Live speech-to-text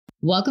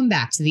Welcome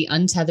back to the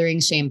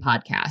Untethering Shame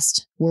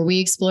podcast, where we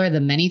explore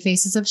the many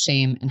faces of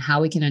shame and how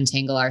we can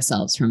untangle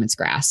ourselves from its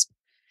grasp.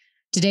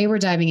 Today, we're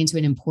diving into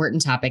an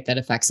important topic that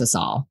affects us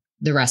all,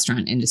 the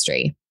restaurant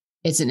industry.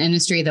 It's an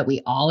industry that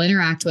we all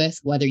interact with,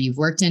 whether you've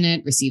worked in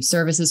it, received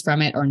services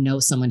from it, or know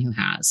someone who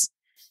has.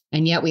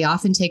 And yet we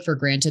often take for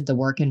granted the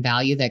work and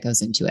value that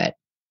goes into it.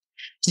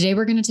 Today,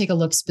 we're going to take a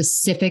look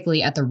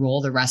specifically at the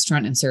role the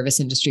restaurant and service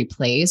industry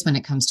plays when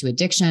it comes to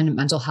addiction,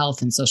 mental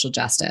health, and social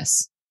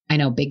justice. I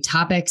know, big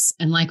topics,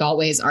 and like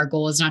always, our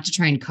goal is not to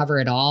try and cover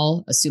it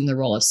all, assume the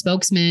role of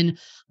spokesman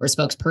or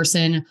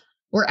spokesperson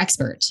or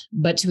expert,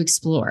 but to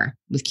explore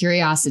with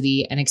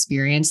curiosity and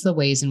experience the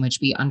ways in which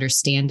we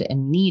understand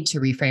and need to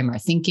reframe our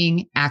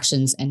thinking,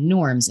 actions, and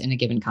norms in a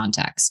given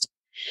context.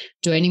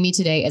 Joining me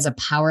today is a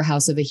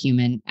powerhouse of a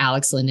human,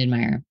 Alex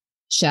Lindenmeyer,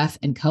 chef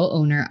and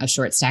co-owner of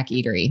Short Stack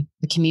Eatery,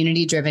 a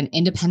community-driven,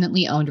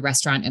 independently owned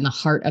restaurant in the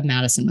heart of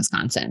Madison,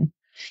 Wisconsin.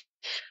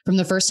 From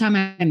the first time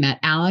I met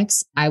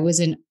Alex, I was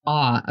in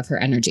awe of her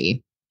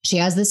energy. She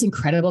has this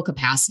incredible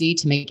capacity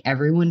to make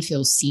everyone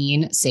feel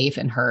seen, safe,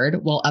 and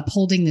heard while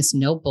upholding this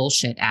no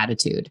bullshit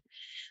attitude.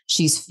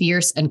 She's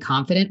fierce and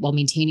confident while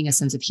maintaining a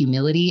sense of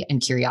humility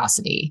and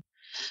curiosity.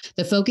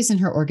 The focus in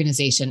her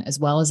organization, as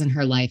well as in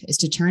her life, is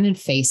to turn and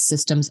face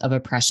systems of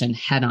oppression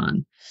head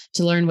on,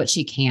 to learn what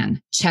she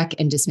can, check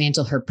and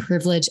dismantle her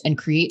privilege, and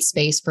create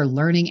space for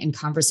learning and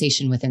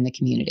conversation within the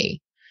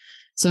community.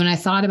 So when I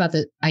thought about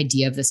the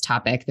idea of this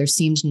topic, there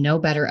seemed no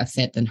better a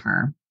fit than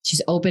her.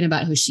 She's open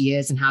about who she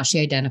is and how she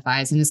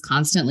identifies and is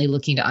constantly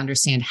looking to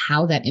understand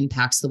how that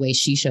impacts the way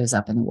she shows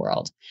up in the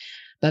world.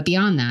 But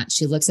beyond that,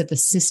 she looks at the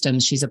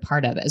systems she's a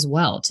part of as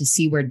well to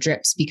see where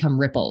drips become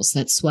ripples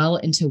that swell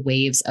into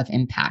waves of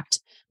impact,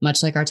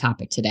 much like our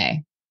topic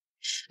today.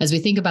 As we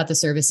think about the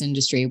service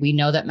industry, we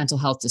know that mental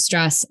health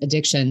distress,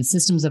 addiction,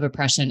 systems of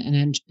oppression,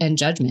 and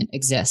judgment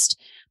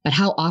exist. But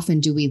how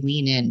often do we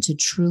lean in to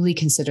truly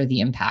consider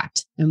the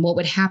impact and what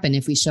would happen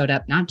if we showed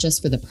up not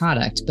just for the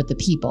product, but the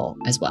people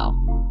as well?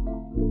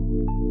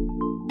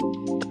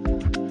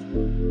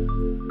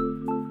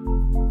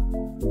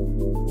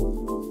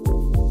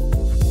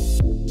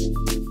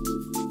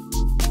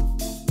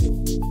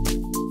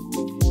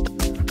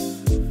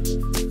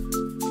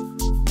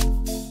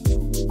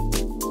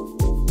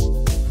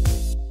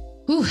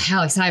 Ooh,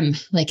 Alex, I'm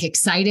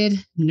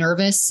excited,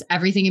 nervous,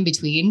 everything in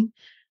between.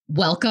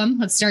 Welcome.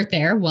 Let's start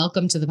there.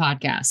 Welcome to the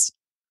podcast.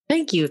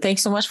 Thank you.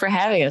 Thanks so much for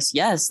having us.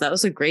 Yes, that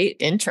was a great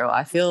intro.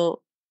 I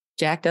feel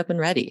jacked up and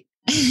ready.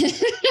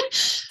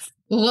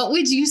 What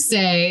would you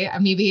say?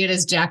 Maybe it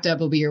is jacked up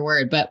will be your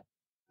word, but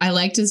I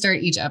like to start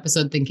each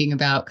episode thinking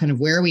about kind of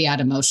where are we at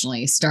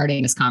emotionally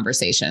starting this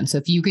conversation. So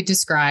if you could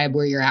describe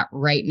where you're at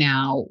right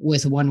now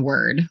with one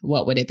word,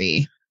 what would it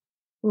be?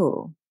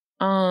 Ooh.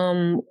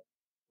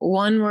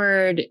 One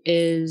word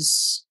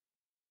is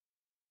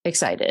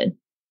excited.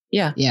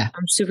 Yeah.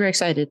 I'm super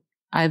excited.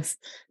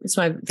 It's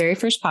my very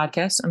first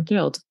podcast. I'm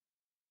thrilled.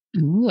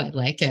 Ooh, I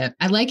like it.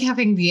 I like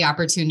having the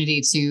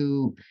opportunity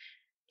to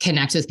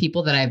connect with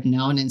people that I've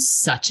known in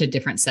such a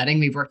different setting.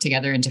 We've worked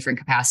together in different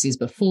capacities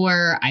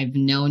before. I've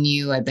known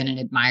you. I've been an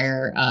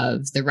admirer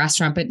of the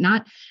restaurant, but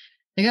not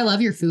like I love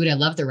your food. I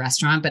love the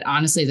restaurant, but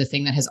honestly, the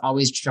thing that has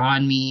always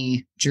drew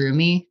me to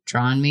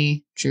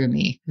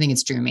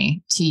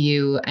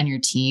you and your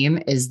team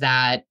is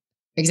that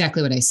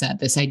exactly what I said,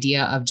 this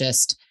idea of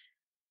just,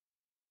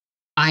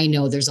 I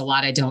know there's a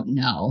lot I don't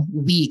know.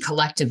 We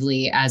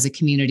collectively as a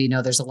community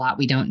know there's a lot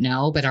we don't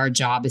know, but our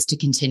job is to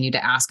continue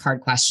to ask hard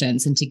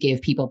questions and to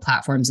give people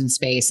platforms and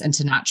space and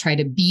to not try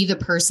to be the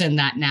person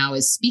that now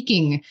is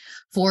speaking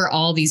for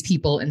all these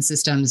people and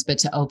systems, but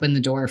to open the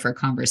door for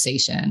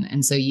conversation.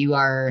 And so you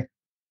are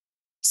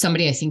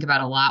somebody I think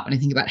about a lot when I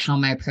think about how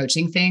am I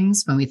approaching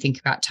things, when we think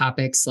about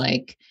topics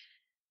like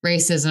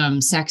racism,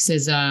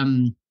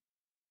 sexism.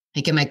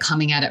 Like, am I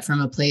coming at it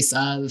from a place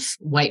of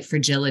white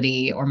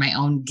fragility or my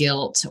own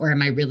guilt? Or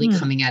am I really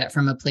coming at it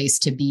from a place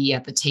to be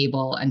at the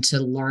table and to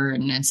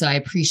learn? And so I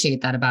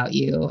appreciate that about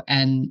you.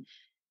 And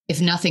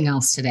if nothing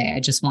else today, I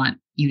just want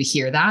you to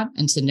hear that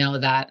and to know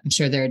that I'm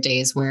sure there are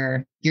days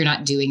where you're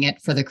not doing it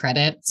for the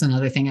credit. It's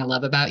another thing I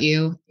love about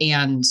you.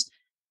 And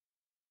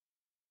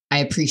I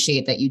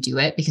appreciate that you do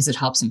it because it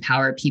helps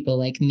empower people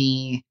like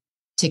me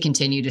to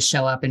continue to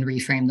show up and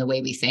reframe the way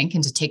we think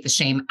and to take the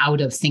shame out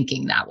of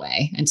thinking that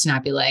way and to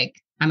not be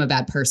like, I'm a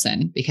bad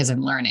person because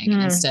I'm learning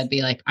and instead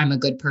be like, I'm a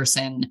good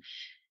person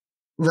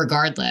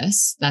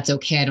regardless. That's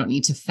okay. I don't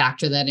need to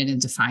factor that in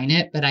and define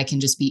it, but I can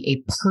just be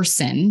a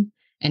person,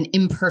 an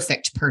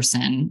imperfect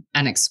person,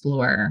 and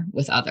explore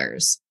with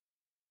others.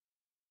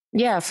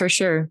 Yeah, for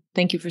sure.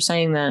 Thank you for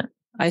saying that.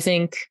 I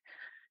think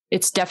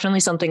it's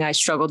definitely something I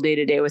struggle day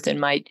to day with in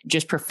my,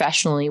 just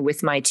professionally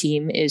with my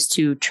team, is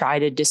to try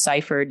to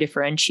decipher,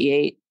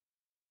 differentiate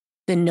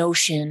the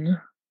notion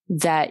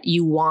that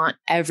you want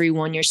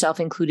everyone,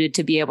 yourself included,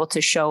 to be able to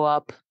show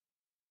up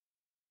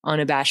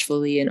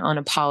unabashedly and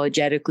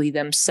unapologetically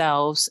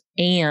themselves.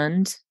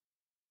 And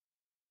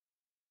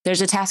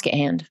there's a task at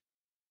hand,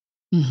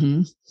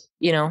 Mm-hmm.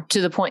 you know,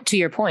 to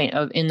your point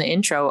of in the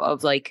intro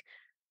of like,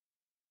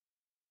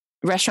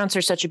 restaurants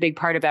are such a big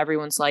part of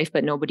everyone's life,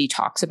 but nobody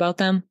talks about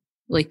them.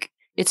 Like,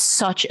 it's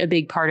such a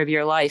big part of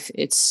your life.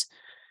 It's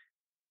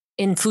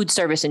in food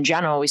service in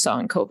general, we saw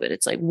in COVID.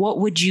 It's like, what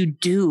would you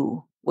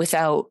do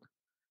without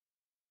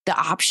the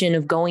option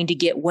of going to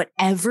get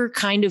whatever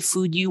kind of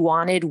food you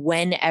wanted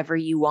whenever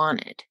you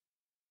wanted?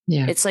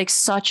 Yeah. It's like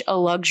such a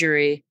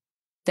luxury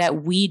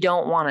that we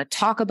don't want to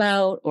talk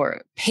about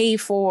or pay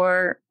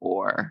for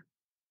or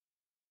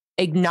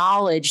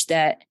acknowledge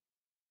that,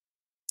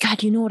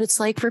 God, you know what it's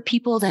like for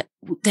people that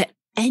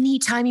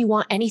anytime you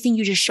want anything,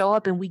 you just show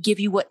up and we give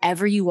you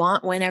whatever you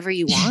want, whenever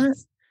you want.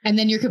 And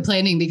then you're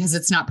complaining because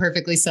it's not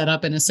perfectly set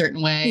up in a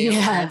certain way.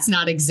 Yeah. Or it's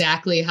not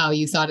exactly how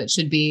you thought it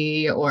should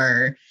be,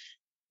 or.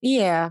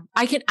 Yeah,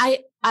 I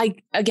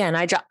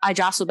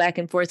jostle back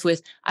and forth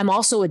with, I'm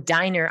also a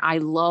diner. I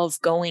love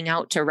going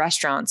out to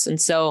restaurants.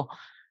 And so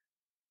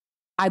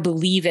I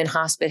believe in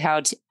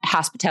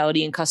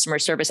hospitality and customer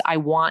service. I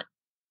want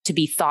to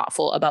be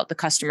thoughtful about the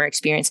customer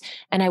experience,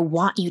 and I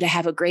want you to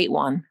have a great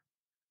one.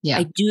 Yeah.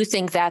 I do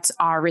think that's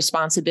our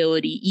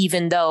responsibility,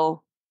 even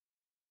though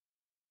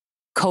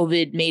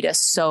COVID made us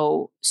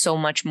so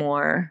much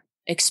more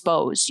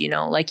exposed,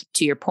 like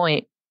to your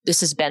point,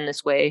 this has been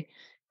this way.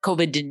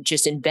 COVID didn't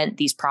just invent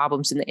these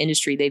problems in the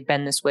industry. They've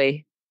been this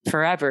way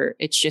forever.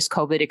 It's just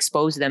COVID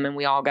exposed them and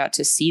we all got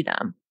to see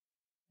them.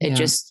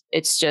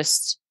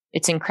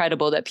 It's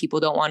incredible that people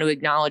don't want to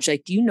acknowledge,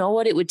 like, do you know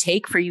what it would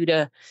take for you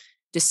to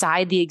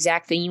decide the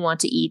exact thing you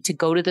want to eat, to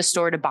go to the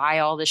store, to buy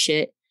all the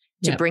shit,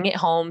 to bring it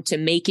home, to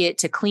make it,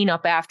 to clean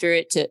up after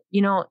it, to,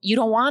 you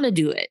don't want to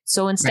do it.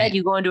 So instead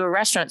you go into a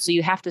restaurant. So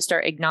you have to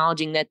start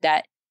acknowledging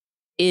that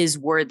is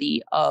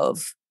worthy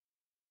of,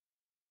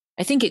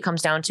 I think it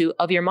comes down to,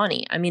 of your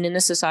money. I mean, in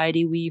this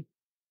society,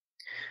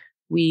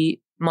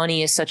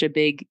 money is such a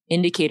big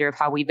indicator of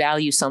how we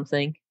value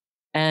something.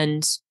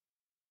 And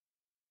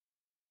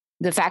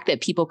the fact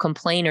that people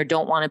complain or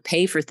don't want to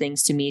pay for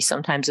things, to me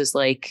sometimes is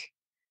like,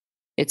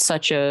 it's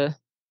such a,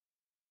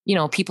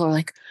 people are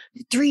like,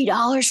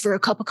 $3 for a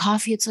cup of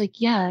coffee. It's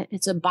like, yeah,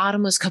 it's a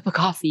bottomless cup of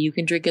coffee. You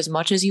can drink as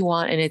much as you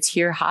want, and it's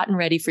here hot and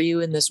ready for you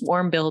in this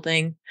warm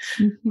building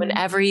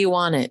whenever you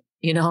want it.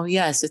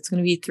 Yes, it's going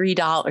to be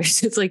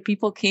 $3. It's like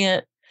people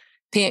can't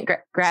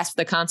grasp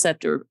the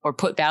concept or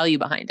put value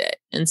behind it.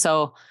 And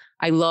so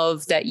I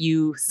love that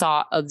you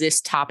thought of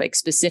this topic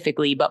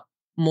specifically, but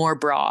more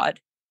broad,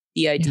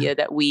 the idea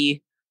that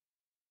we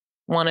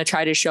want to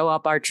try to show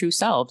up our true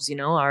selves,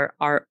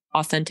 our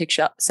authentic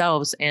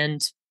selves,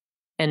 and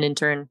in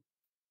turn,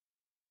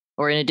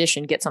 or in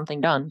addition, get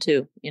something done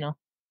too,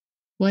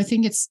 Well, I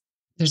think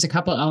there's a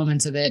couple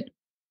elements of it.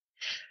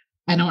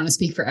 I don't want to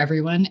speak for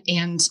everyone.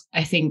 And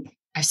I think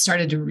I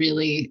started to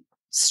really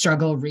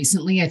struggle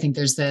recently. I think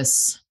there's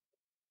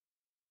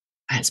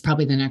it's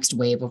probably the next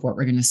wave of what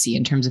we're going to see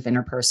in terms of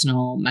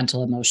interpersonal,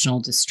 mental, emotional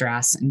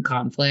distress and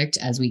conflict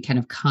as we kind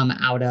of come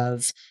out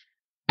of,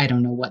 I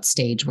don't know what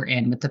stage we're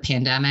in with the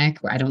pandemic.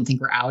 I don't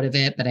think we're out of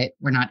it, but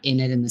we're not in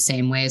it in the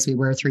same way as we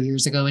were 3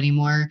 years ago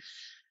anymore.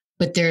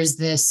 But there's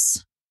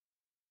this,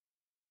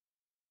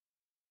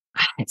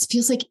 it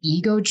feels like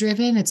ego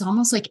driven. It's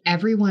almost like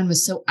everyone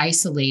was so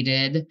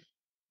isolated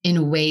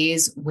in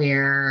ways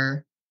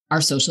where our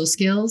social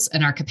skills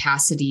and our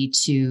capacity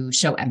to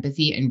show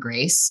empathy and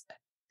grace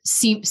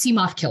seem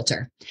off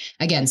kilter.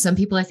 Again, some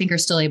people I think are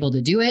still able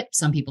to do it.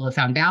 Some people have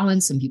found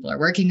balance. Some people are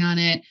working on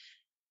it,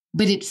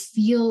 but it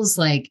feels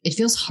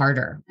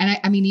harder. And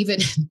I mean, even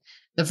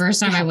the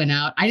first time I went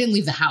out, I didn't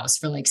leave the house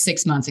for like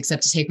 6 months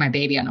except to take my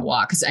baby on a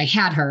walk because I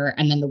had her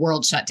and then the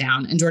world shut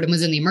down and Jordan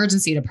was in the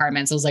emergency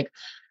department. So I was like,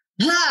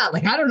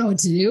 I don't know what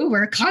to do.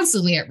 We're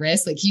constantly at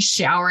risk. Like he's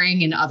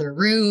showering in other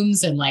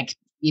rooms and like,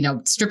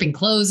 stripping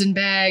clothes in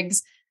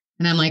bags.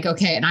 And I'm like,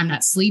 okay. And I'm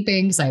not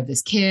sleeping because I have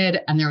this kid.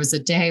 And there was a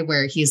day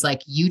where he's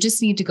like, you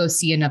just need to go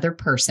see another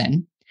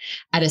person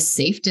at a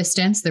safe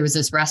distance. There was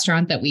this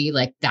restaurant that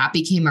that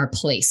became our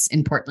place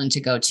in Portland to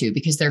go to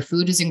because their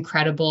food is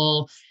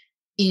incredible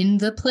in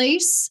the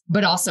place,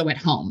 but also at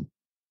home.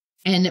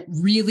 And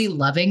really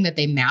loving that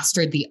they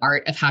mastered the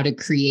art of how to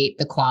create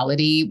the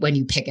quality when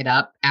you pick it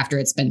up after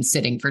it's been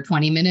sitting for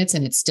 20 minutes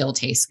and it still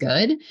tastes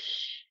good.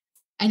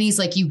 And he's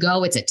like, you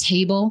go, it's a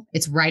table,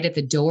 it's right at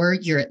the door.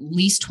 You're at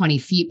least 20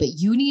 feet, but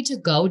you need to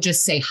go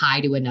just say hi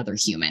to another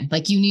human.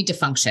 Like you need to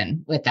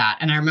function with that.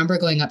 And I remember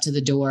going up to the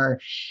door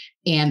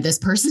and this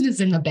person is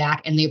in the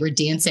back and they were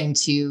dancing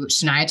to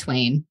Shania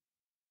Twain,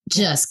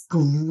 just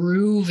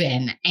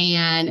grooving.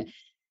 And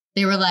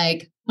they were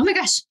like, oh my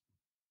gosh,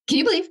 can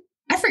you believe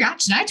I forgot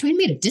Shania Twain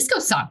made a disco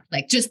song,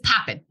 like just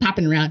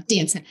popping around,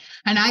 dancing.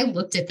 And I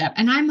looked at them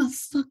and I'm a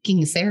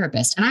fucking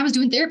therapist. And I was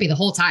doing therapy the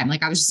whole time.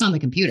 Like I was just on the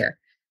computer.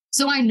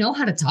 So I know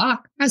how to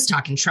talk. I was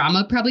talking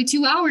trauma probably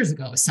 2 hours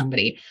ago with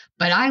somebody,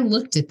 but I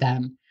looked at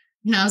them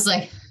and I was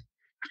like,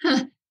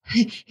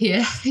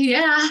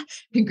 yeah.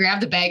 And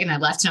grabbed the bag and I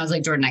left. And I was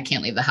like, Jordan, I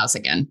can't leave the house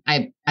again.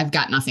 I've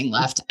got nothing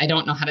left. I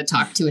don't know how to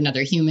talk to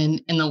another human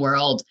in the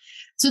world.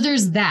 So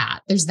there's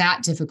that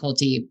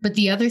difficulty. But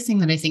the other thing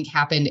that I think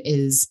happened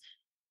is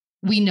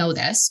we know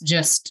this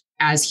just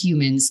as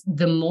humans,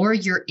 the more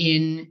you're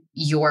in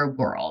your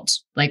world,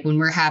 like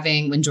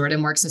when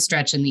Jordan works a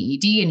stretch in the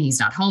ED and he's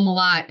not home a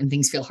lot and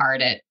things feel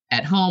hard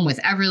at home with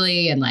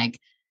Everly, and like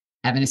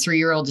having a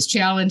 3-year-old is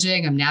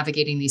challenging. I'm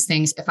navigating these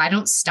things. If I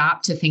don't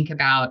stop to think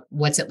about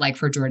what's it like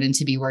for Jordan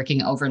to be working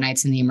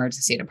overnights in the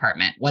emergency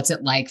department, what's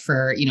it like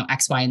for,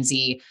 X, Y, and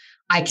Z,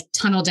 I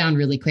tunnel down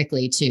really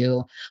quickly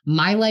to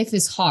my life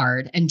is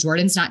hard and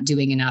Jordan's not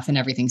doing enough and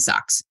everything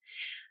sucks.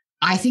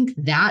 I think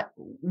that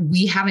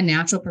we have a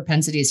natural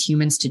propensity as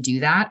humans to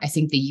do that. I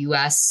think the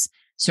US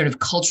sort of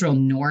cultural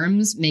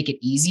norms make it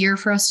easier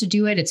for us to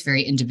do it. It's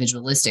very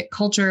individualistic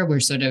culture.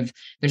 There's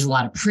a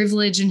lot of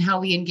privilege in how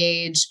we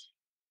engage.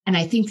 And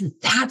I think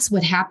that's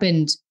what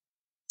happened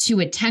to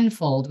a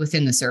tenfold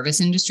within the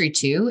service industry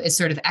too, is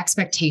sort of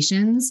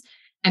expectations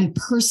and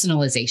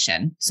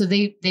personalization. So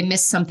they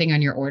missed something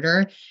on your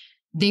order.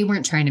 They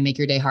weren't trying to make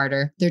your day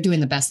harder. They're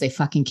doing the best they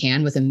fucking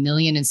can with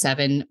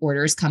 1,000,007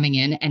 orders coming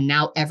in. And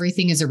now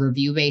everything is a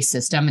review-based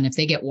system. And if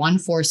they get 1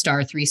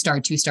 4-star, 3-star,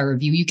 2-star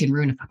review, you can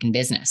ruin a fucking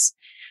business.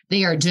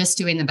 They are just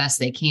doing the best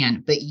they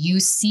can. But you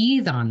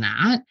seethe on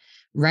that,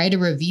 write a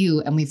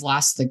review, and we've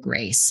lost the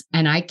grace.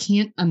 And I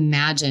can't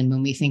imagine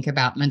when we think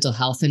about mental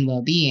health and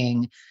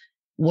well-being,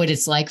 what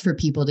it's like for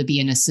people to be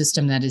in a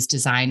system that is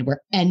designed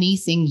where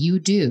anything you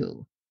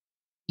do,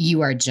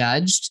 you are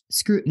judged,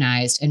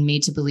 scrutinized, and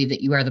made to believe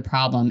that you are the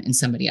problem in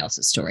somebody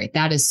else's story.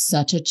 That is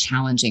such a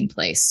challenging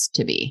place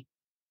to be.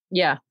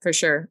 Yeah, for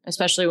sure.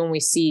 Especially when we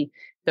see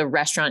the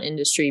restaurant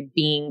industry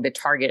being the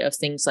target of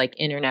things like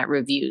internet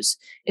reviews.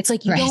 It's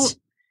like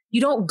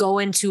you don't go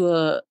into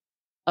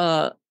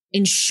a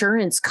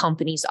insurance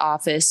company's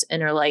office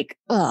and are like,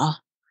 oh,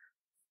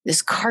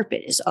 this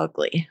carpet is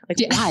ugly. Like,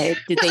 why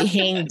did they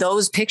hang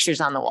those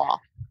pictures on the wall?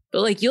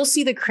 But like, you'll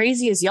see the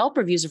craziest Yelp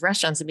reviews of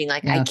restaurants and being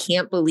like, I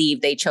can't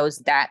believe they chose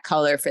that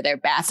color for their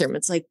bathroom.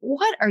 It's like,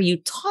 what are you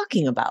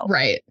talking about?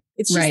 Right.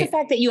 It's just the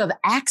fact that you have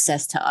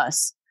access to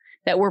us,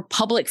 that we're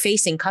public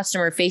facing,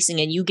 customer facing,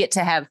 and you get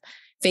to have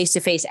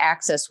face-to-face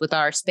access with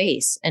our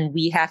space. And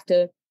we have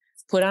to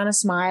put on a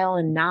smile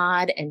and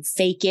nod and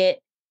fake it.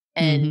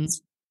 And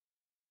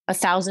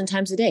 1,000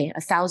 times a day,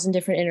 1,000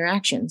 different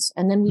interactions.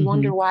 And then we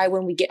wonder why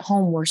when we get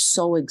home, we're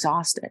so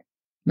exhausted.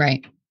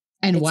 Right.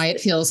 And why it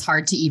feels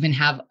hard to even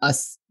have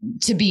us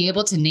to be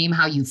able to name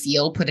how you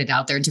feel, put it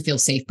out there, and to feel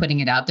safe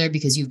putting it out there,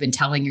 because you've been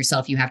telling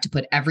yourself you have to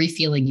put every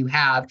feeling you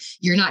have.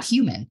 You're not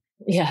human.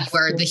 Yeah. You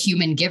are the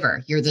human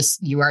giver. You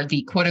are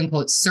the quote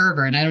unquote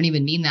server. And I don't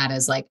even mean that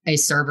as like a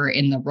server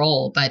in the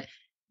role, but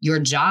your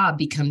job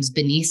becomes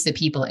beneath the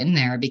people in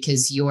there,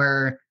 because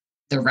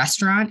the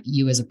restaurant,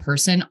 you as a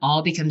person,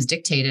 all becomes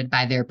dictated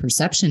by their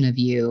perception of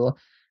you.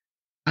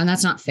 And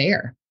that's not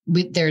fair.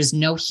 There's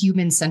no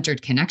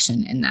human-centered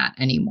connection in that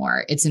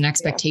anymore. It's an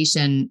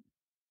expectation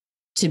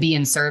to be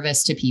in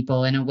service to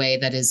people in a way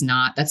that's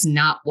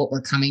not what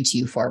we're coming to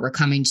you for. We're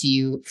coming to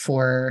you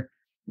for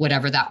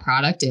whatever that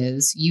product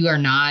is. You are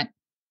not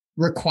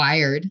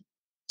required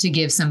to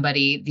give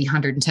somebody the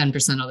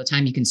 110% all the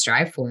time. You can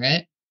strive for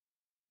it.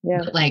 Yeah.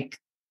 But like,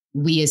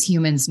 we as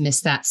humans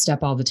miss that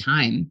step all the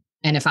time.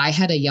 And if I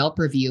had a Yelp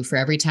review for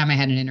every time I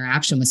had an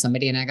interaction with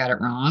somebody and I got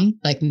it wrong,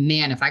 like,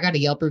 man, if I got a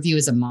Yelp review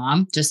as a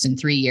mom just in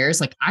 3 years,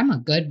 like, I'm a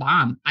good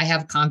mom. I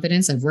have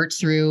confidence. I've worked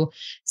through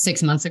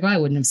 6 months ago. I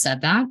wouldn't have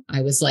said that.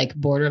 I was like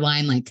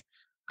borderline, like,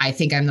 I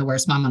think I'm the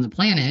worst mom on the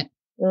planet.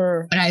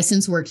 But I have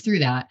since worked through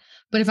that.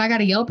 But if I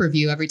got a Yelp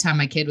review every time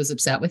my kid was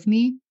upset with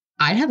me,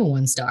 I'd have a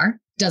 1-star.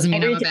 Doesn't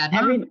mean I'm a bad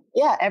mom.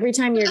 Every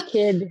time your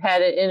kid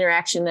had an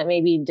interaction that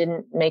maybe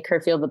didn't make her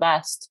feel the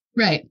best.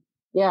 Right.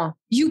 Yeah.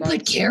 You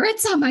put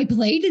carrots on my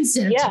plate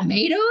instead of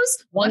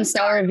tomatoes?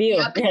 1-star review.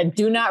 Yep. Yeah,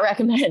 do not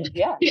recommend.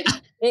 Yeah.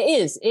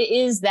 It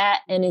is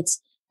that. And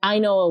I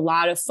know a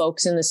lot of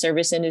folks in the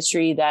service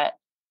industry that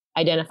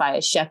identify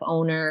as chef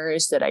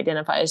owners, that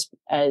identify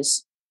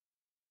as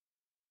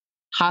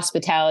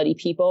hospitality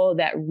people,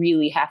 that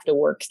really have to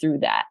work through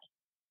that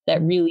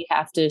really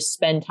have to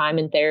spend time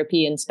in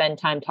therapy and spend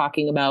time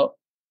talking about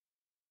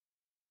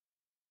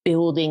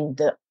building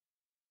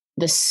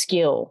the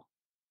skill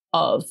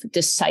of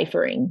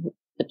deciphering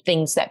the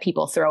things that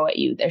people throw at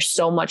you. There's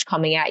so much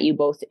coming at you,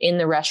 both in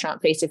the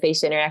restaurant,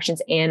 face-to-face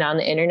interactions, and on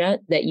the internet,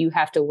 that you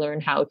have to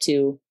learn how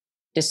to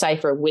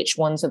decipher which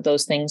ones of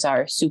those things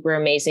are super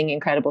amazing,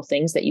 incredible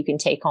things that you can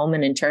take home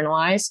and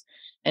internalize,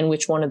 and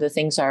which one of the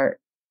things are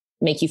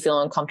make you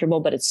feel uncomfortable,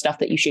 but it's stuff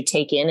that you should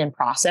take in and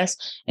process.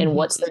 And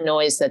what's the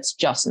noise that's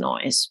just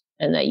noise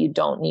and that you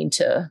don't need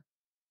to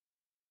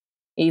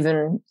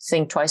even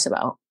think twice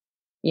about,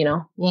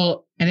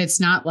 Well, and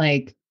it's not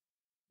like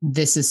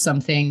this is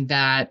something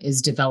that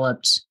is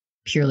developed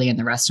purely in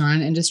the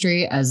restaurant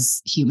industry.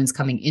 As humans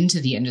coming into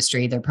the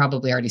industry, they're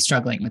probably already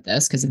struggling with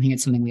this, because I think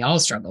it's something we all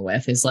struggle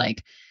with, is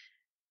like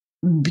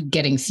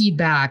getting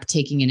feedback,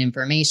 taking in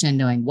information,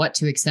 knowing what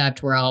to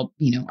accept. We're all,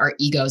 our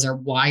egos are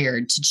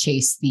wired to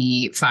chase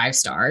the 5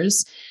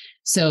 stars.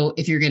 So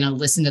if you're going to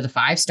listen to the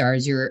 5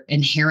 stars, you're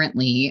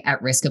inherently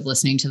at risk of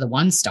listening to the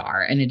 1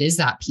 star. And it is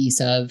that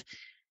piece of,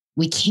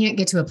 we can't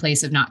get to a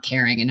place of not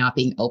caring and not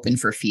being open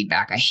for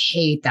feedback. I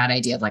hate that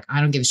idea of like, I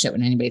don't give a shit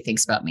what anybody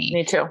thinks about me.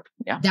 Me too.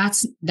 Yeah.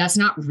 That's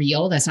not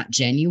real. That's not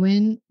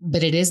genuine,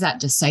 but it is that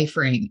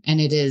deciphering,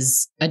 and it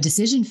is a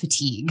decision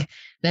fatigue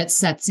that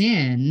sets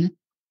in.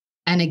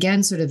 And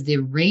again, sort of the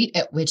rate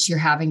at which you're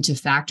having to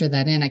factor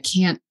that in, I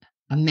can't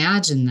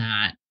imagine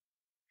that.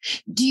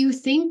 Do you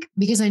think,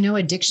 because I know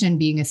addiction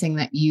being a thing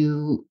that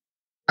you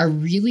are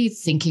really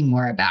thinking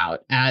more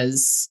about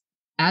as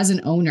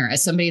an owner,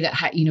 as somebody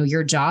that,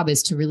 your job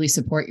is to really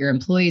support your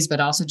employees, but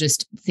also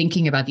just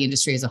thinking about the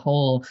industry as a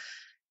whole.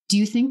 Do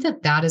you think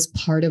that that is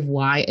part of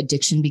why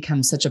addiction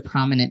becomes such a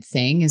prominent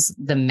thing, is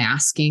the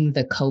masking,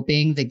 the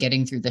coping, the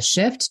getting through the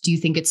shift? Do you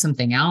think it's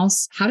something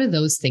else? How do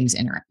those things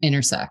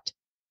intersect?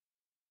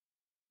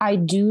 I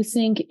do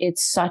think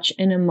it's such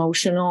an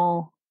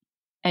emotional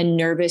and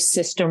nervous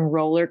system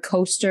roller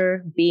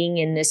coaster being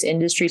in this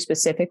industry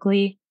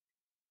specifically.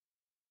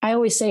 I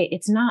always say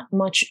it's not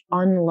much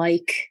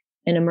unlike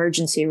an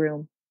emergency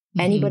room.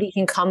 Mm-hmm. Anybody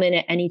can come in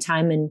at any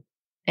time and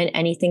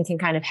anything can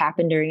kind of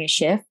happen during a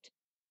shift.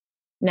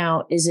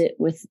 Now, is it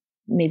with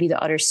maybe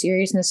the utter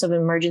seriousness of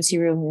an emergency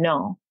room?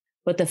 No.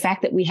 But the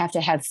fact that we have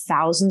to have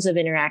thousands of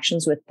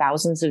interactions with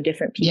thousands of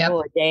different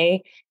people a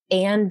day,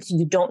 and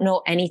you don't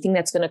know anything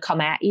that's going to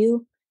come at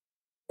you,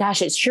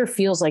 gosh, it sure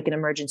feels like an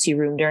emergency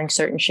room during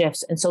certain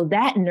shifts. And so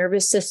that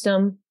nervous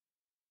system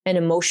and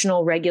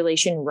emotional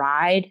regulation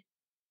ride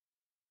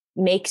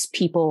makes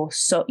people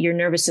so, your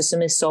nervous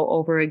system is so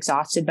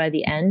overexhausted by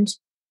the end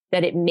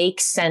that it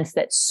makes sense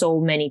that so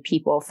many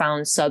people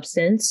found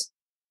substance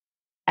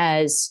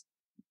as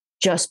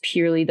just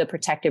purely the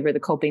protective or the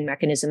coping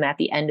mechanism at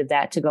the end of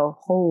that, to go,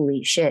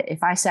 holy shit,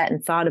 if I sat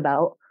and thought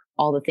about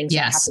all the things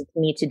that happened to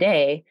me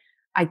today,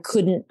 I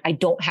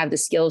don't have the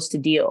skills to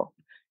deal.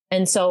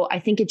 And so I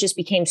think it just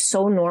became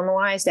so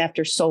normalized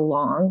after so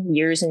long,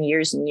 years and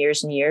years and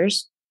years and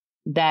years,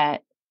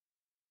 that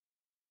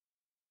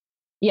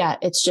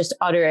it's just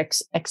utter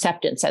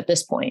acceptance at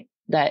this point,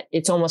 that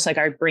it's almost like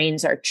our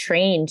brains are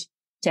trained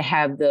to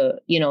have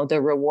the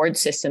reward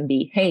system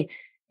be,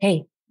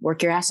 hey,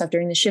 work your ass off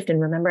during the shift.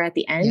 And remember, at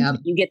the end,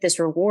 you get this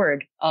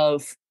reward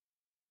of,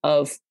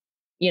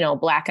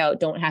 blackout,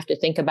 don't have to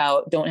think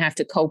about, don't have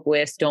to cope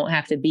with, don't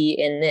have to be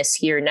in this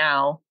here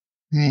now.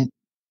 Right.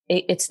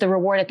 It's the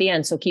reward at the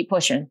end. So keep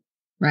pushing.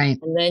 Right.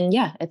 And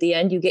then, at the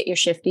end, you get your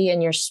shifty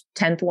and your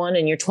 10th one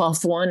and your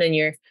 12th one, and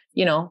your,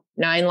 9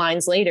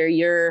 lines later,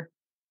 you're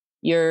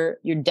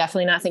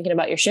definitely not thinking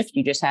about your shift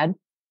you just had.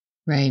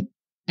 Right.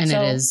 And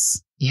so, it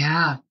is.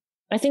 Yeah.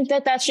 I think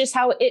that's just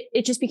how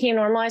it just became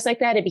normalized like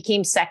that. It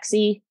became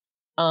sexy.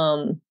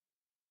 And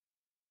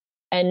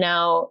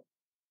now,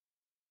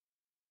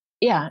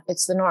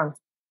 it's the norm.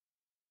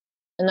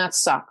 And that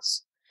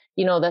sucks.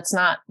 That's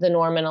not the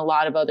norm in a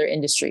lot of other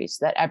industries,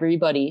 that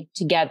everybody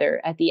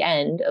together at the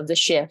end of the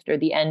shift or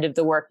the end of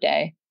the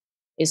workday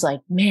is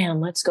like,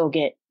 man, let's go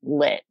get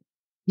lit.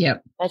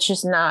 Yep.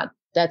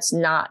 That's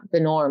not the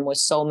norm with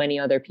so many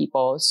other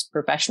people's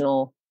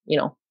professional,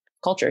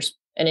 cultures.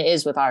 And it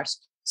is with ours.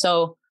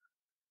 So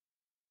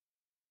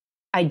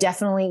I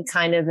definitely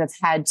kind of have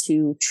had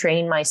to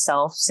train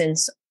myself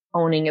since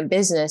owning a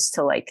business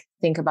to like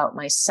think about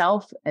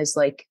myself as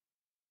like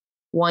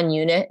one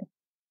unit.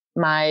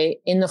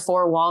 In the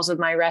 4 walls of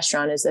my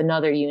restaurant is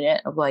another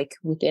unit of like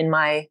within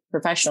my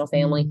professional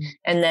family. Mm.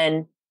 And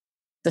then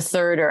the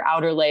third or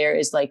outer layer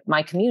is like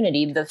my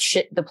community,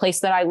 the place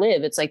that I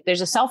live. It's like,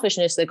 there's a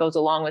selfishness that goes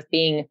along with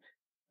being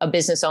a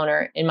business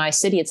owner in my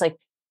city. It's like,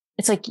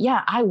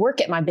 I work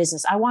at my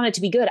business. I want it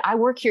to be good. I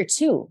work here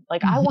too.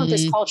 Like, I want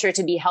this culture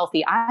to be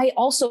healthy. I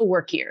also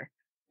work here.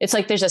 It's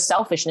like, there's a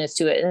selfishness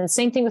to it. And the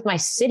same thing with my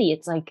city.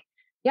 It's like,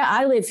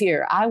 I live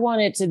here. I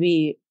want it to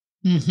be,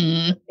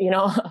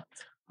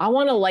 I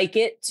want to like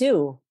it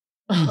too.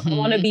 I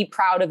want to be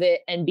proud of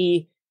it and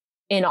be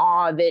in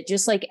awe of it,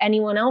 just like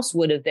anyone else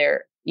would of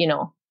their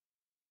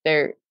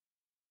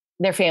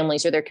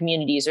families or their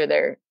communities or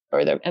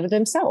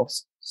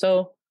themselves.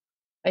 So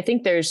I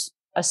think there's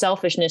a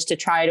selfishness to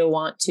try to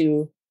want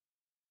to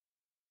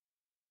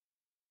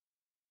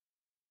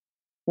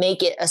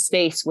make it a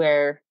space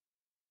where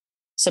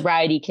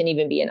sobriety can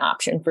even be an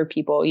option for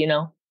people,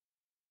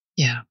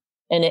 Yeah.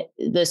 And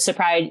the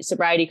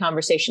sobriety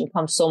conversation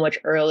comes so much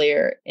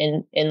earlier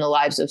in the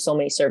lives of so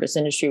many service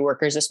industry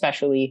workers,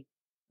 especially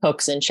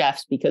cooks and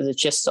chefs, because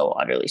it's just so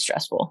utterly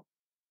stressful.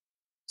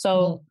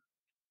 So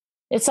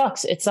it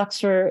sucks. It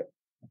sucks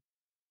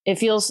it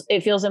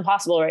feels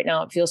impossible right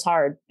now. It feels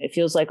hard. It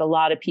feels like a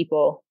lot of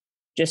people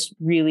just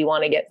really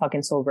want to get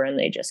fucking sober and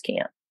they just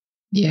can't.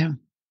 Yeah.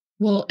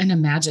 Well, and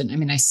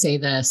imagine, I say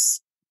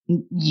this,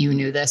 you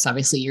knew this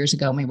obviously years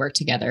ago when we worked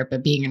together,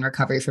 but being in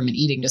recovery from an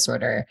eating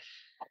disorder,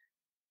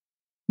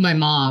 my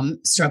mom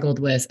struggled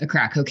with a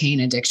crack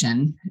cocaine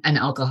addiction and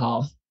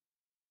alcohol.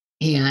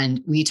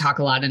 And we talk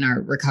a lot in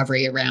our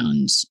recovery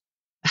around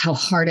how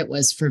hard it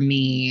was for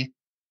me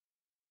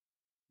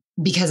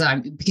because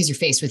you're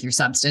faced with your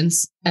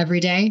substance every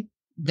day.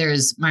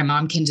 My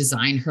mom can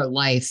design her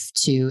life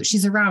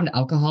she's around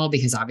alcohol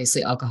because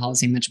obviously alcohol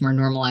is a much more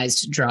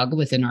normalized drug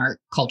within our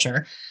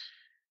culture.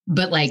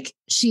 but like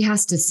she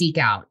has to seek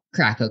out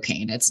crack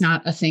cocaine. It's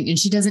not a thing. And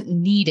she doesn't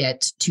need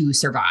it to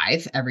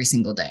survive every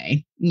single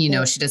day.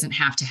 She doesn't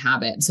have to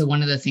have it. So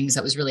one of the things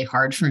that was really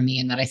hard for me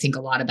and that I think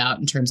a lot about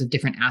in terms of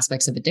different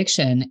aspects of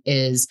addiction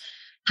is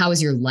how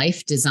is your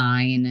life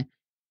design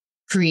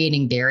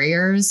creating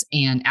barriers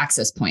and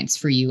access points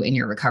for you in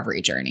your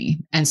recovery journey?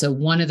 And so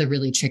one of the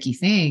really tricky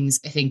things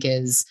I think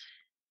is,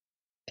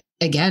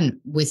 again,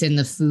 within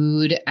the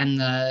food and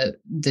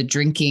the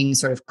drinking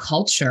sort of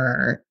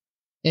culture,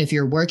 if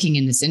you're working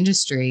in this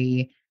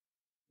industry,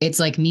 it's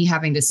like me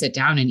having to sit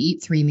down and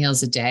eat 3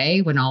 meals a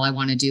day when all I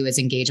want to do is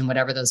engage in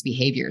whatever those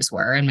behaviors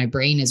were. And my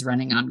brain is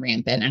running on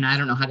rampant and I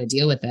don't know how to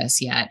deal with this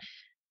yet.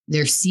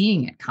 They're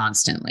seeing it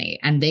constantly.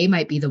 And they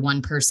might be the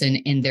one person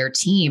in their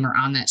team or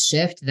on that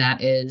shift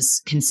that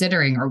is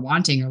considering or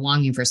wanting or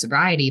longing for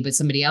sobriety, but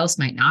somebody else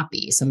might not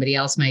be. Somebody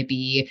else might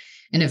be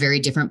in a very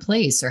different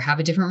place or have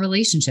a different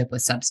relationship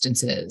with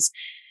substances.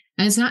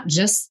 And it's not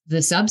just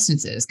the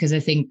substances, because I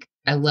think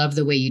I love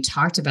the way you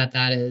talked about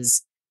that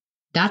is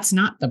that's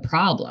not the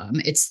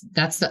problem.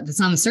 That's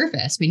on the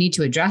surface. We need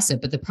to address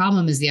it. But the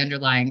problem is the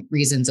underlying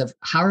reasons of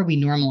how are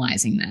we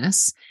normalizing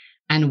this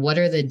and what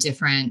are the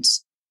different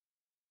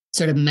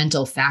sort of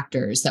mental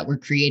factors that we're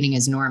creating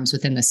as norms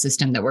within the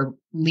system that we're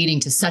leading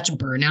to such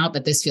burnout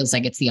that this feels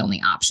like it's the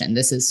only option.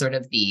 This is sort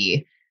of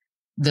the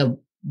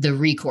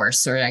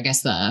recourse, or I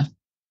guess the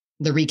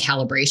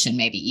recalibration,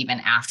 maybe even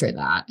after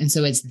that. And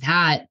so it's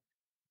that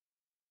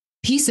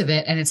piece of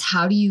it. And it's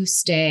how do you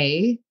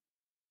stay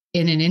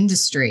in an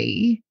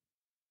industry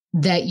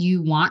that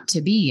you want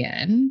to be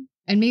in?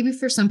 And maybe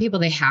for some people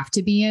they have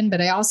to be in,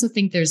 but I also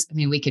think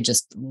we could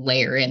just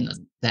layer in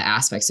the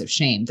aspects of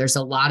shame. There's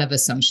a lot of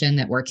assumption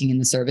that working in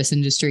the service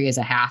industry is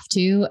a have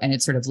to, and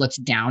it's sort of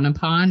looked down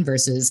upon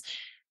versus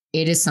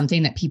it is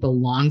something that people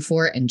long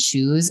for and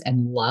choose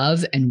and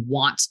love and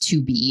want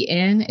to be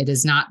in. It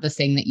is not the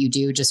thing that you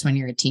do just when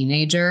you're a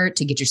teenager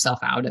to get yourself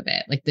out of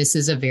it. Like, this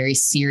is a very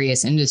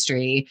serious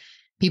industry.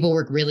 People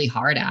work really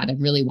hard at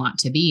and really want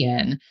to be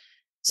in.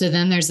 So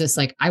then there's this,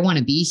 like, I want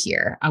to be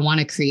here. I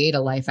want to create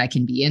a life I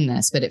can be in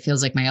this, but it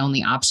feels like my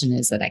only option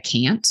is that I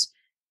can't,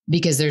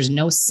 because there's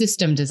no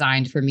system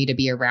designed for me to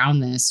be around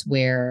this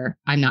where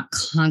I'm not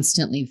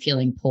constantly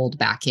feeling pulled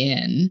back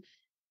in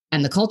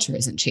and the culture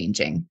isn't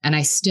changing. And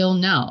I still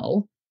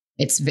know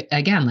it's,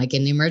 again, like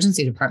in the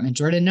emergency department,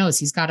 Jordan knows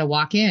he's got to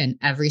walk in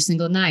every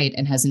single night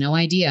and has no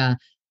idea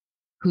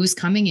who's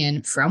coming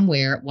in from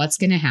where, what's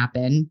going to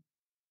happen.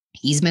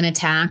 He's been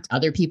attacked.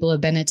 Other people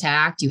have been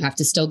attacked. You have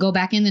to still go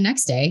back in the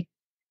next day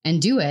and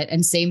do it.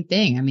 And same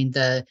thing. I mean,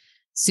 the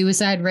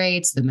suicide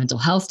rates, the mental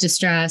health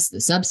distress,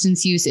 the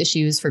substance use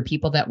issues for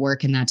people that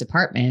work in that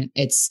department,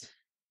 it's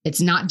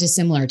not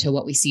dissimilar to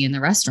what we see in the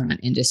restaurant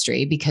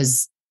industry,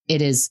 because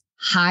it is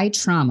high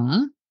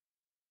trauma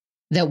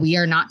that we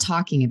are not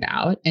talking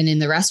about. And in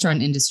the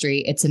restaurant industry,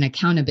 it's an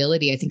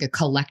accountability, I think a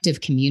collective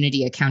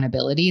community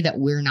accountability that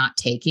we're not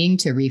taking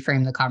to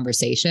reframe the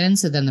conversation.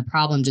 So then the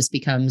problem just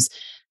becomes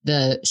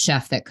the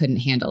chef that couldn't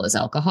handle his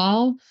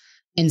alcohol,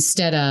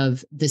 instead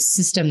of the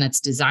system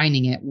that's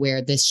designing it,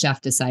 where this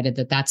chef decided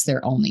that that's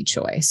their only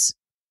choice.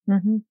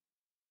 Mm-hmm.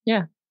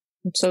 Yeah,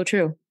 it's so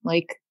true.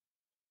 Like,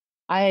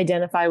 I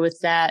identify with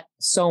that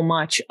so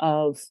much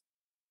of,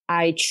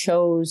 I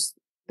chose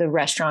the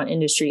restaurant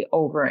industry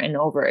over and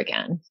over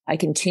again. I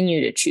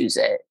continue to choose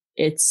it.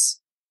 It's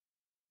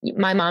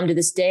my mom to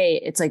this day.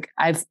 It's like,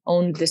 I've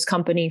owned this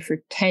company for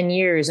 10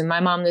 years. And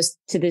my mom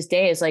to this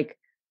day is like,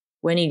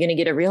 when are you going to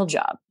get a real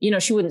job?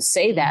 She wouldn't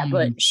say that,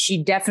 but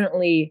she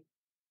definitely,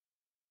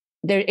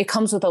 it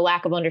comes with a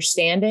lack of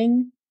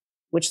understanding,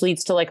 which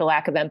leads to like a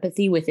lack of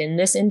empathy within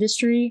this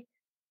industry.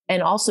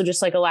 And also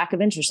just like a lack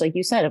of interest, like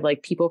you said, of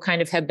like people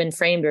kind of have been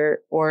framed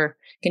or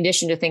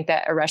conditioned to think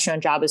that a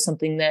restaurant job is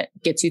something that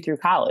gets you through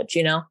college,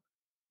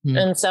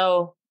 And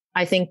so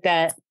I think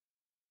that,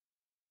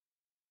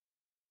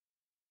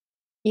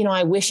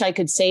 I wish I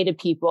could say to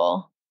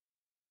people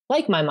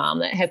like my mom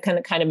that have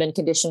kind of been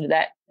conditioned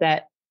to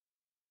that,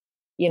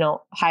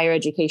 higher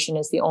education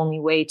is the only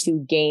way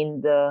to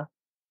gain the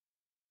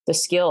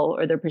skill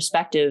or the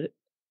perspective.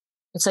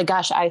 It's like,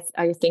 gosh, I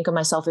think of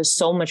myself as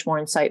so much more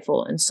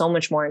insightful and so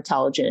much more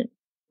intelligent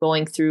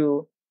going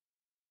through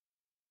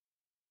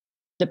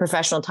the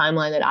professional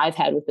timeline that I've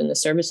had within the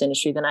service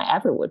industry than I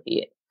ever would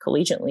be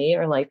collegiately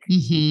or like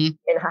in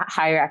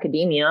higher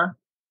academia.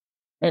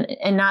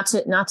 And not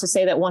to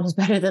say that one is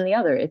better than the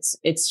other.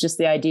 It's just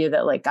the idea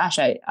that, like, gosh,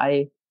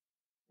 I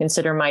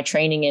consider my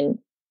training and,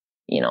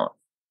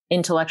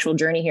 intellectual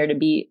journey here to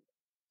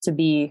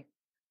be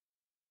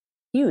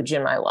huge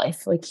in my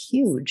life, like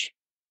huge.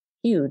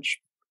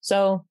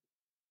 So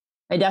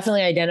I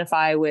definitely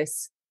identify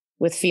with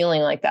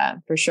feeling like that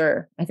for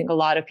sure. I think a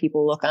lot of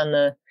people look on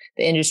the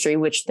industry,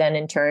 which then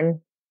in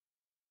turn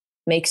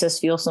makes us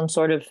feel some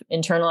sort of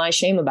internalized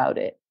shame about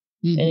it.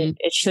 Mm-hmm. And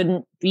it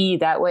shouldn't be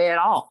that way at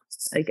all,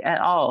 like at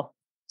all.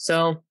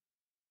 So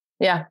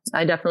yeah,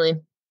 I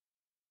definitely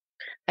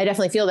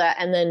feel that.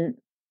 And then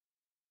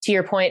to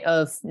your point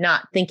of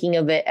not thinking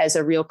of it as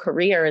a real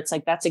career, it's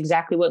like, that's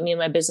exactly what me and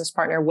my business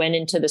partner went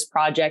into this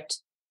project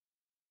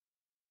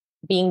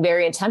being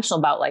very intentional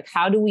about like,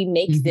 how do we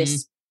make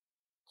this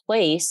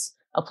place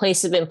a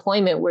place of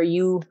employment where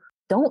you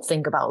don't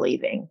think about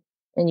leaving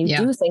and you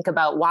do think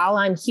about, while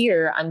I'm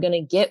here, I'm going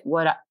to get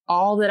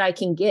all that I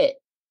can get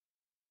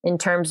in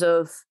terms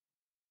of,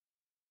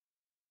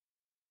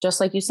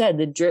 just like you said,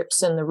 the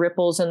drips and the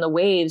ripples and the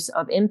waves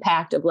of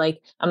impact of like,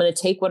 I'm going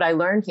to take what I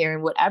learned here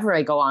and whatever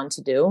I go on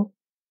to do,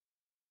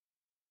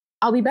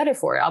 I'll be better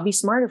for it. I'll be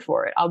smarter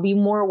for it. I'll be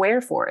more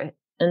aware for it.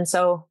 And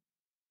so,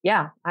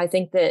 yeah, I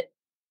think that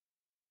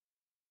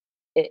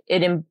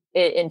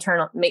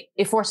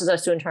it forces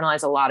us to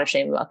internalize a lot of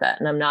shame about that.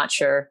 And I'm not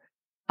sure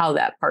how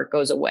that part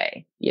goes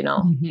away. You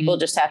know, people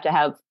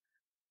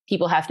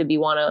have to be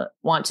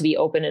want to be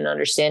open and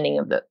understanding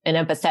of and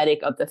empathetic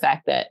of the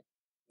fact that,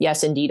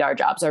 yes, indeed, our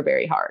jobs are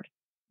very hard.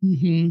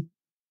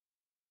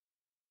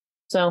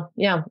 So,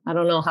 yeah, I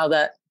don't know how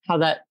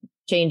that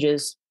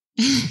changes.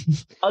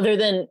 other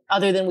than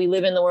we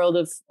live in the world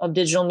of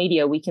digital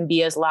media, we can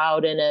be as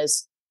loud and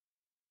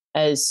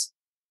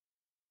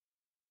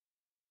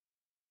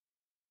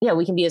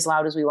we can be as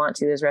loud as we want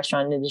to as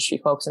restaurant industry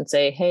folks and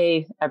say,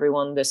 hey,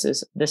 everyone, this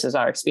is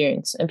our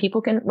experience. And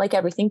people can, like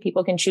everything,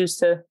 people can choose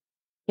to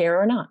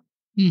care or not.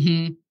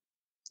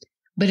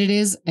 But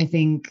I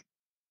think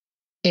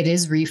it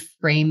is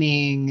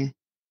reframing,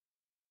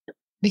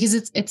 because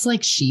it's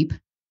like sheep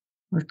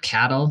or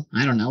cattle.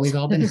 I don't know. We've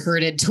all been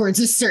herded towards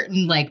a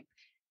certain like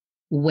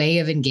way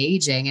of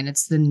engaging, and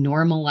it's the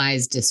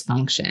normalized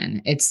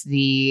dysfunction. It's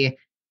the,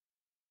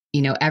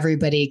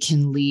 everybody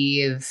can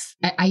leave.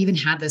 I even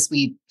had this.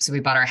 We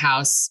bought our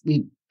house.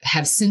 We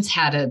have since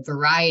had a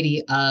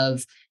variety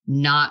of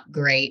not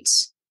great,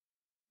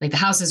 like the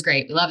house is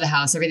great. We love the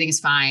house. Everything is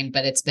fine.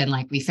 But it's been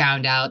like, we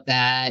found out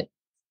that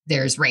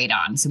there's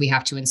radon. So we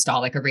have to install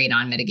like a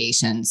radon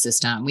mitigation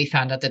system. We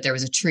found out that there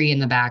was a tree in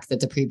the back that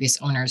the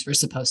previous owners were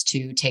supposed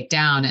to take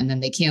down. And then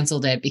they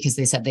canceled it because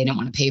they said they didn't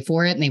want to pay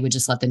for it. And they would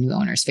just let the new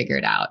owners figure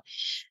it out.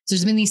 So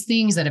there's been these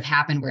things that have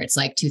happened where it's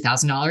like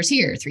 $2,000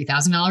 here,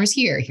 $3,000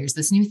 here. Here's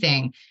this new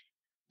thing.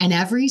 And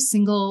every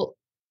single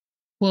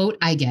quote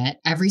I get,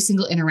 every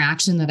single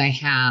interaction that I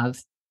have,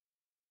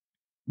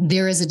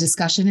 there is a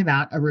discussion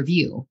about a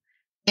review.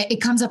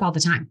 It comes up all the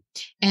time.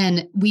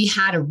 And we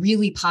had a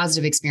really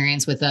positive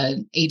experience with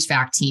an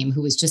HVAC team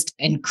who was just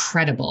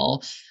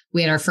incredible.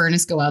 We had our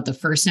furnace go out the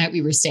first night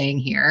we were staying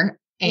here.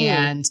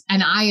 And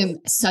I am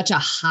such a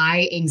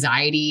high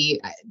anxiety,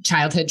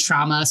 childhood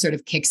trauma sort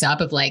of kicks up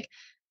of like,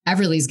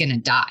 Everly's going to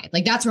die.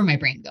 Like, that's where my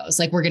brain goes.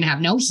 Like, we're going to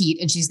have no heat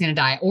and she's going to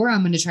die. Or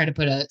I'm going to try to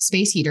put a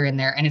space heater in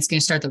there and it's going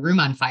to start the room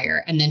on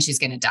fire and then she's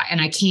going to die.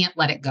 And I can't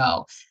let it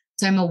go.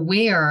 So I'm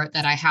aware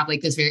that I have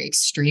like this very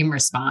extreme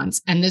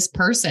response. And this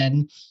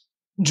person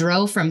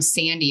drove from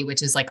Sandy,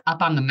 which is like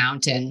up on the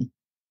mountain,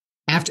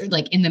 after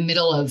like in the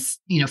middle of,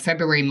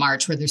 February,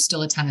 March, where there's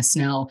still a ton of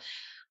snow,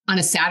 on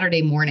a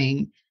Saturday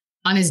morning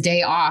on his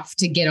day off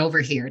to get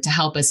over here to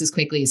help us as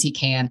quickly as he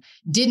can.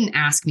 Didn't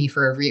ask me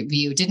for a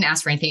review, didn't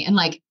ask for anything. And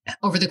like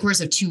over the course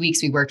of 2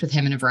 weeks, we worked with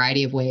him in a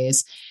variety of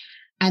ways.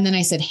 And then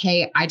I said,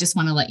 hey, I just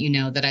want to let you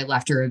know that I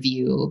left a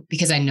review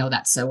because I know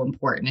that's so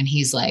important. And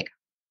he's like,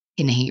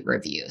 I hate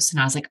reviews. And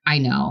I was like, I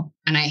know.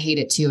 And I hate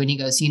it too. And he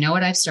goes, you know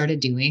what I've started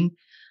doing?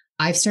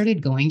 I've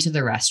started going to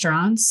the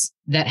restaurants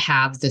that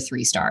have the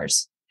 3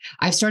 stars.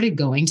 I've started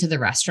going to the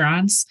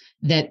restaurants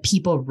that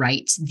people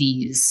write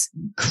these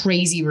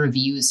crazy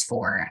reviews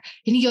for.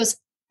 And he goes,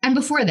 and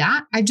before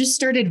that, I just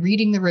started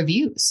reading the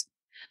reviews.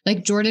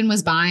 Like Jordan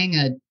was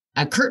buying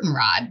a curtain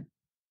rod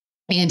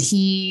and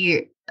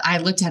I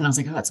looked at it and I was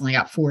like, oh, it's only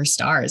got 4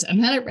 stars.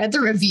 And then I read the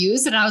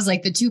reviews and I was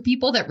like, the 2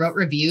 people that wrote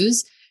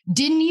reviews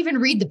didn't even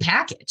read the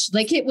package.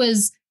 Like, it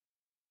was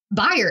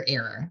buyer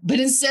error. But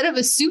instead of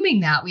assuming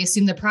that, we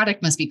assume the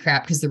product must be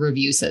crap because the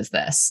review says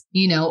this,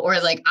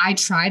 or like I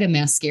tried a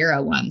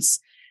mascara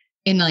once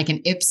in like an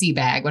Ipsy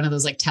bag, one of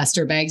those like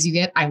tester bags you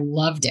get. I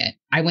loved it.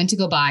 I went to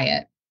go buy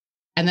it.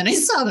 And then I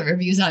saw the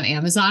reviews on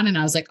Amazon and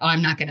I was like, oh,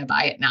 I'm not going to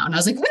buy it now. And I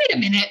was like, wait a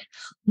minute.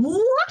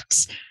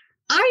 What?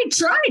 I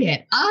tried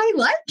it. I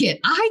like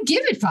it. I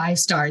give it 5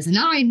 stars. And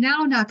now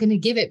I'm not going to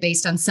give it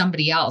based on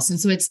somebody else. And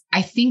so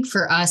I think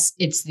for us,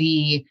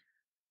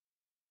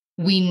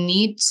 we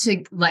need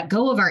to let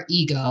go of our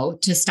ego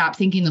to stop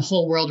thinking the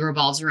whole world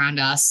revolves around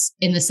us,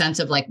 in the sense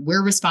of like,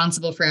 we're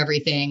responsible for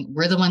everything.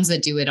 We're the ones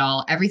that do it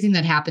all. Everything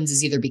that happens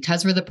is either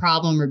because we're the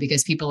problem or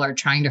because people are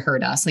trying to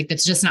hurt us. Like,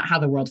 that's just not how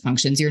the world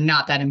functions. You're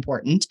not that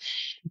important.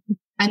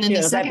 And then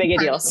the second that big a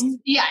deal.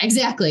 Yeah,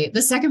 exactly.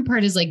 The second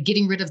part is like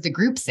getting rid of the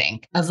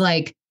groupthink of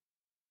like,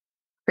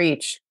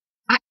 preach.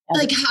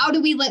 Like, how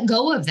do we let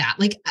go of that?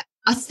 Like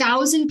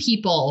 1,000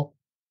 people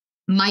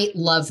might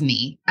love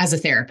me as a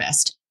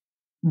therapist.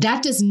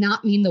 That does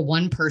not mean the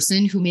one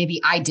person who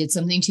maybe I did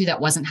something to that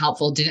wasn't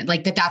helpful, didn't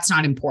like that's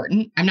not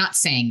important. I'm not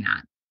saying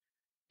that.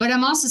 But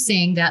I'm also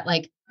saying that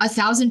like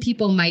 1,000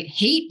 people might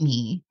hate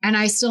me and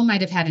I still might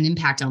have had an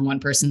impact on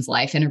one person's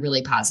life in a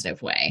really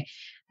positive way.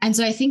 And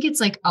so I think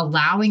it's like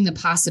allowing the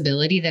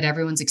possibility that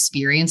everyone's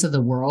experience of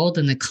the world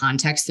and the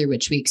context through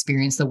which we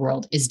experience the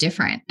world is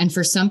different. And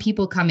for some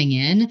people coming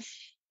in,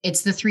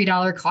 it's the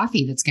 $3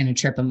 coffee that's going to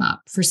trip them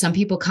up. For some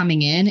people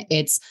coming in,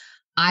 it's,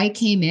 I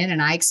came in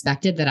and I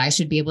expected that I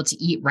should be able to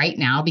eat right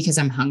now because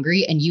I'm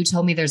hungry. And you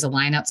told me there's a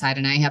line outside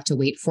and I have to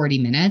wait 40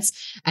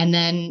 minutes. And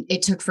then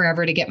it took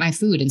forever to get my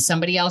food. And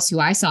somebody else who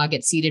I saw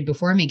get seated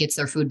before me gets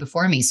their food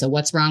before me. So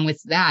what's wrong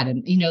with that?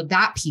 And,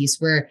 that piece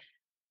where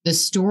the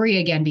story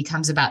again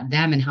becomes about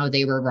them and how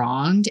they were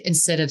wronged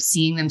instead of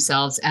seeing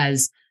themselves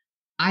as,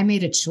 I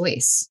made a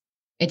choice.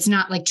 It's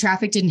not like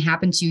traffic didn't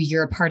happen to you.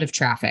 You're a part of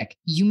traffic.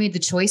 You made the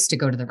choice to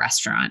go to the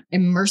restaurant,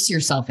 immerse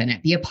yourself in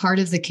it, be a part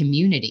of the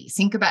community.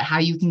 Think about how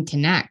you can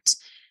connect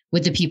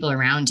with the people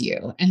around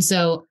you. And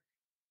so,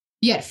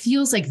 yeah, it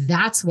feels like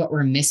that's what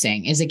we're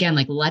missing is again,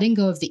 like letting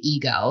go of the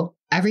ego.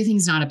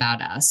 Everything's not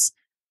about us,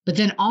 but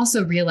then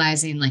also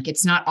realizing like,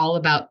 it's not all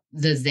about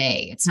the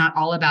they, it's not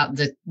all about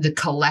the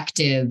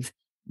collective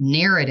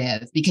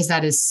narrative, because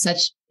that is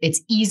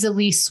it's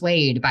easily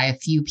swayed by a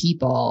few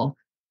people.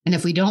 And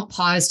if we don't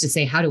pause to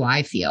say, how do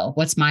I feel?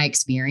 What's my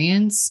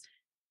experience?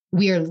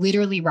 We are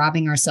literally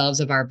robbing ourselves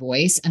of our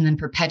voice and then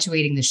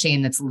perpetuating the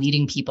shame that's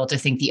leading people to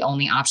think the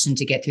only option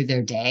to get through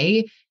their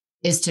day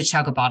is to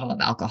chug a bottle of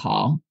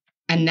alcohol.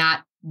 And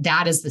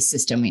that is the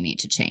system we need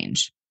to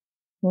change.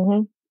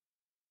 Mm-hmm.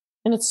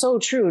 And it's so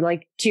true.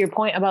 Like to your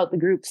point about the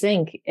group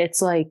think,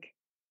 it's like,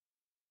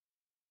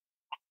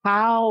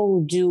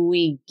 how do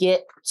we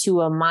get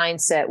to a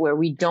mindset where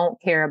we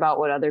don't care about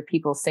what other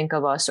people think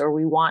of us, or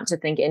we want to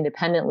think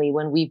independently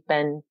when we've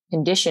been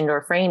conditioned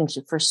or framed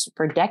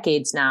for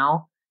decades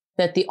now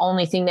that the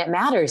only thing that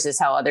matters is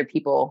how other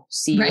people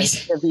see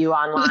the view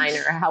online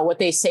or what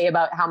they say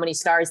about how many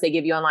stars they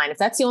give you online. If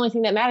that's the only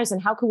thing that matters,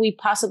 then how could we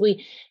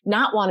possibly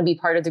not want to be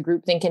part of the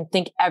group think and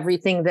think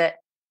everything that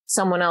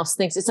someone else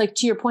thinks? It's like,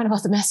 to your point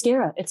about the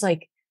mascara, it's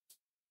like,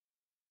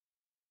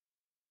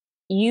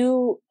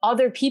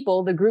 other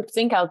people, the group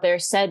think out there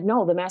said,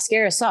 no, the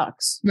mascara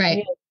sucks.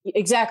 Right.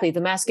 Exactly.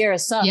 The mascara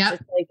sucks.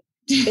 Yep.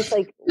 It's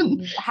like,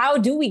 how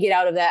do we get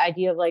out of that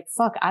idea of like,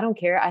 fuck, I don't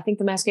care. I think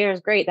the mascara is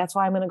great. That's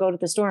why I'm going to go to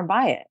the store and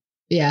buy it.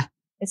 Yeah.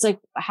 It's like,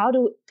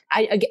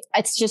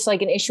 it's just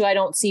like an issue I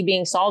don't see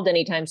being solved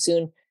anytime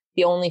soon.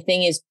 The only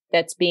thing is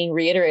that's being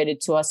reiterated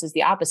to us is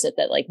the opposite,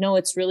 that like, no,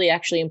 it's really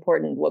actually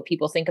important what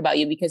people think about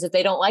you, because if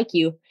they don't like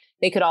you,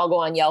 they could all go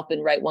on Yelp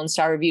and write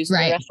 1-star reviews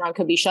and the restaurant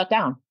could be shut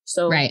down.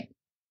 So, right.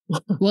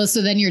 Well,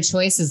 so then your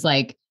choice is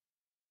like,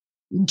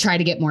 try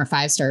to get more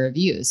 5-star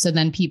reviews. So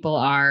then people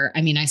I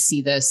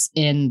see this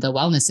in the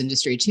wellness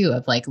industry too,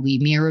 of like,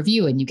 leave me a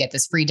review and you get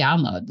this free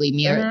download.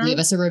 Leave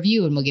us a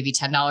review and we'll give you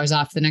 $10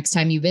 off the next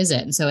time you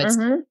visit. And so it's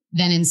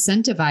then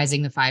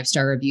incentivizing the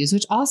 5-star reviews,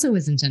 which also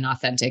isn't an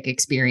authentic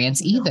experience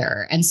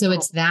either. And so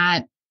it's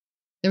that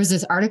there was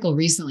this article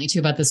recently too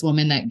about this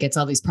woman that gets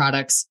all these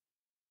products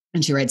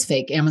and she writes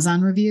fake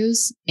Amazon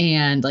reviews.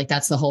 And like,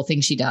 that's the whole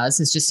thing she does,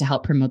 is just to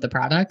help promote the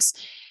products.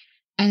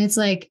 And it's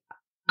like,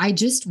 I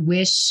just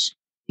wish,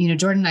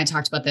 Jordan and I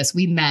talked about this.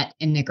 We met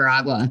in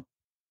Nicaragua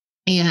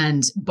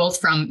and both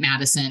from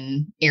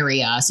Madison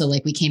area. So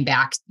like we came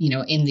back,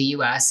 in the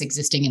US,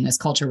 existing in this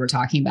culture we're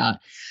talking about.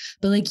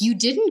 But like, you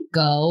didn't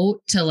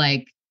go to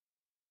like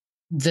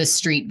the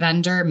street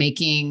vendor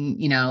making,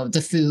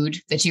 the food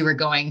that you were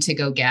going to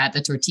go get,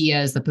 the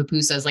tortillas, the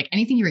pupusas, like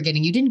anything you were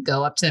getting, you didn't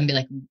go up to them and be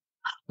like,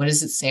 what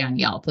does it say on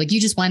Yelp? Like you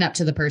just went up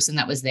to the person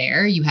that was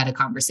there. You had a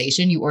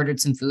conversation, you ordered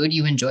some food,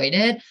 you enjoyed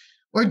it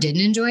or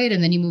didn't enjoy it.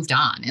 And then you moved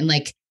on. And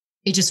like,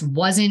 it just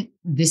wasn't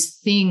this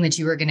thing that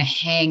you were going to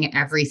hang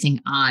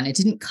everything on. It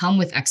didn't come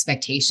with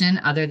expectation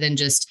other than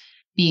just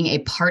being a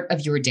part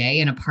of your day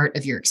and a part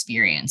of your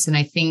experience. And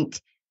I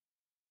think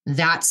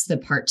that's the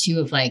part too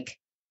of like,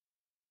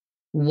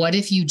 what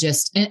if you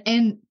just,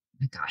 and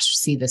oh gosh,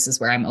 see, this is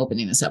where I'm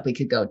opening this up. We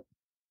could go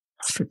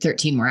for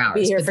 13 more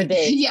hours. Be here for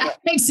days. Yeah,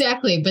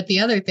 exactly. But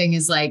the other thing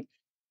is like,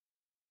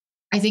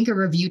 I think a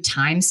review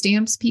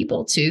timestamps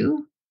people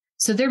too.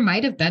 So there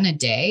might have been a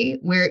day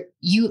where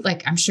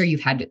I'm sure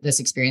you've had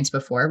this experience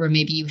before, where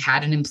maybe you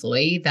had an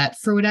employee that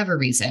for whatever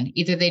reason,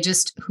 either they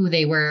just who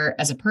they were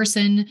as a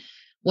person,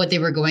 what they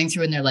were going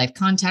through in their life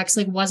context,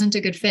 like wasn't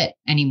a good fit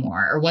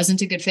anymore, or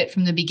wasn't a good fit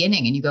from the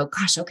beginning. And you go,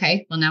 gosh,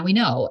 okay, well now we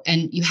know.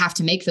 And you have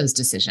to make those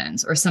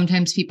decisions. Or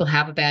sometimes people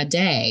have a bad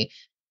day.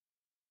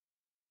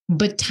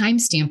 But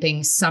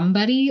timestamping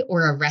somebody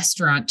or a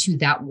restaurant to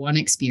that one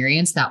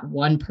experience, that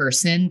one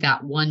person,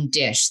 that one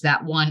dish,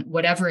 that one,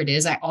 whatever it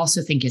is, I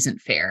also think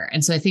isn't fair.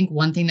 And so I think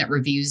one thing that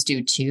reviews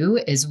do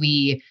too, is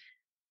we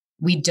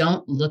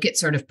don't look at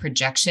sort of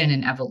projection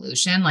and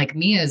evolution. Like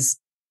me as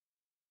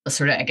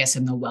sort of, I guess,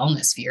 in the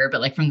wellness sphere,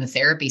 but like from the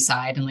therapy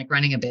side and like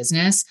running a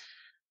business,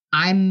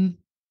 I don't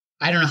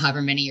know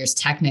however many years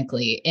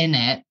technically in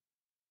it.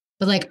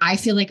 But like, I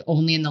feel like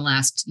only in the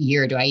last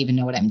year do I even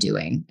know what I'm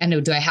doing.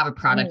 And do I have a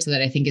product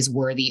that I think is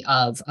worthy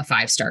of a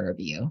 5-star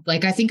review?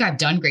 Like, I think I've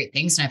done great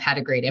things and I've had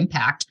a great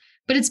impact,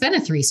 but it's been a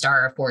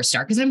 3-star or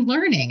 4-star because I'm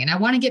learning and I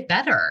want to get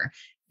better.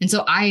 And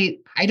so I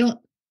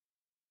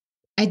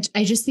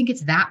just think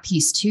it's that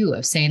piece too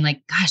of saying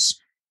like, gosh,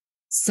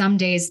 some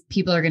days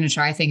people are going to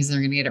try things and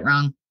they're going to get it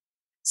wrong.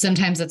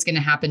 Sometimes that's going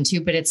to happen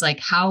too. But it's like,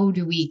 how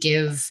do we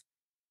give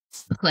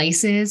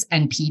places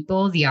and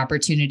people the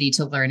opportunity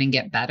to learn and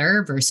get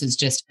better versus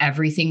just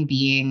everything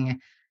being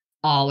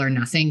all or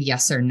nothing,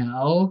 yes or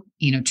no.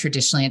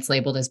 Traditionally it's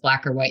labeled as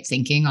black or white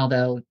thinking,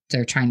 although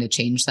they're trying to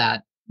change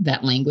that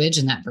language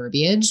and that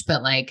verbiage.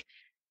 But like,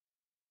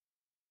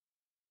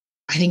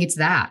 I think it's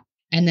that.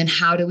 And then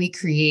how do we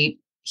create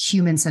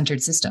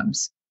human-centered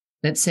systems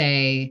that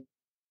say,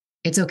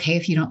 it's okay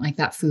if you don't like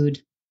that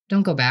food,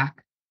 don't go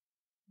back.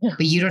 Yeah,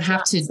 but you don't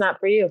have to. It's not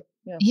for you.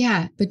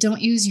 Yeah. But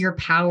don't use your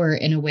power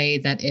in a way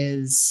that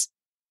is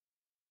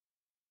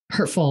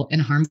hurtful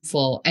and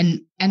harmful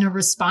and a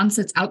response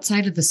that's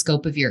outside of the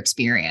scope of your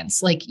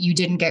experience. Like you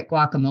didn't get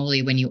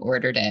guacamole when you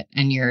ordered it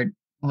and your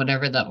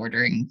whatever the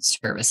ordering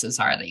services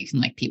are that you can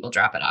like people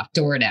drop it off,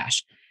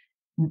 DoorDash,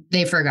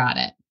 they forgot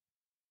it.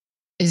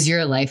 Is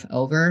your life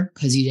over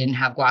because you didn't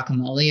have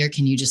guacamole, or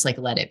can you just like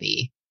let it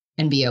be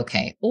and be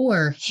okay?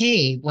 Or,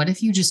 hey, what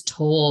if you just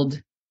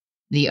told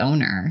the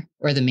owner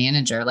or the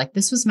manager, like,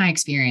 this was my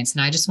experience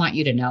and I just want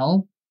you to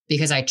know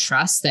because I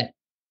trust that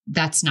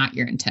that's not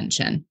your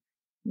intention.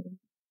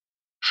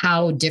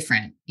 How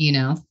different,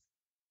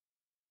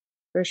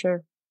 For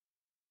sure.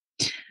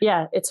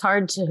 Yeah, it's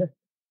hard to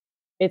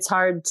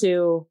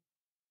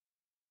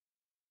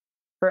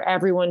for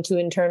everyone to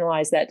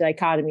internalize that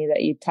dichotomy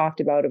that you talked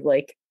about of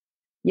like,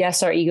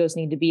 yes, our egos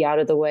need to be out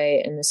of the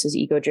way and this is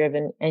ego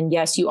driven. And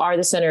yes, you are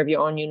the center of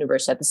your own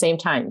universe at the same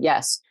time.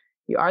 Yes,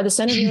 you are the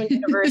center of your own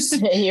universe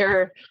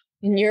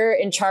and you're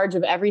in charge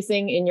of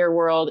everything in your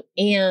world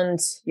and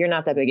you're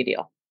not that big a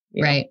deal.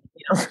 Right.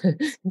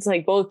 It's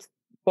like both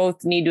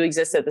need to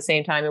exist at the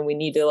same time. And we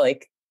need to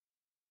like,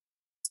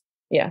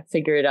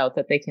 figure it out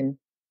that they can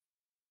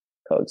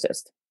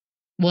coexist.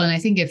 Well, and I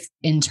think if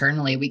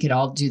internally we could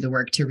all do the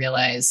work to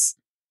realize,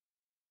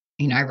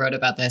 I wrote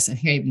about this. I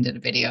think I even did a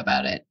video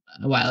about it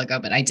a while ago,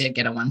 but I did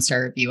get a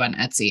 1-star review on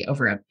Etsy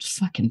over a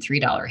fucking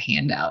 $3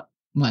 handout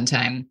one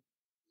time.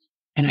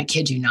 And I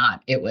kid you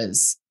not, it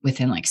was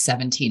within like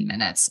 17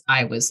 minutes.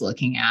 I was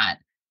looking at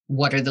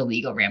what are the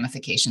legal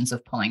ramifications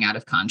of pulling out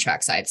of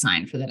contracts I'd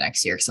signed for the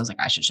next year. Cause I was like,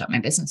 I should shut my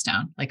business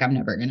down. Like I'm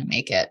never going to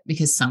make it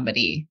because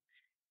somebody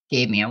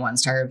gave me a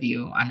 1-star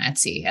review on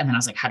Etsy. And then I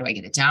was like, how do I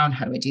get it down?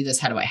 How do I do this?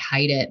 How do I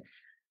hide it?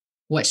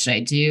 What should I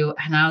do?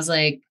 And I was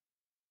like,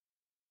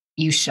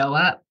 you show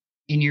up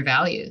in your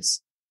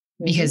values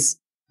because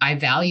I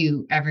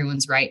value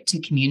everyone's right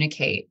to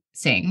communicate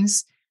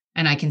things.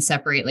 And I can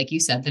separate, like you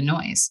said, the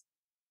noise.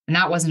 And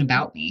that wasn't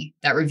about me.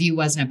 That review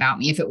wasn't about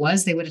me. If it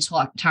was, they would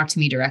have talked to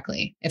me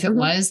directly. If it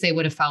was, they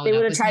would have followed up with me.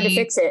 They would have tried to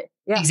fix it.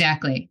 Yeah.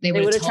 Exactly. They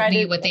would have told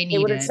me what they needed.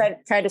 They would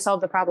have tried to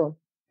solve the problem.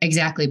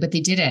 Exactly. But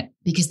they didn't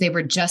because they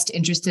were just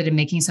interested in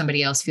making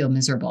somebody else feel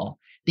miserable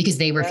because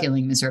they were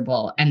feeling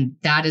miserable. And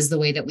that is the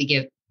way that we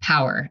give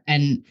power.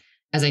 And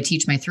as I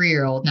teach my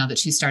 3-year-old now that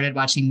she started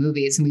watching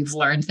movies, and we've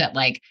learned that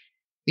like,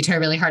 we try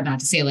really hard not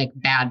to say like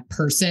bad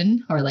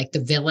person or like the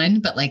villain,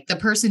 but like the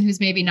person who's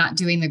maybe not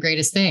doing the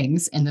greatest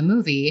things in the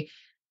movie.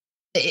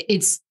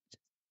 It's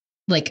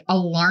like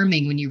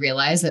alarming when you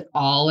realize that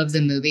all of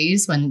the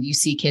movies, when you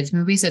see kids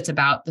movies, it's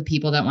about the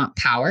people that want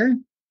power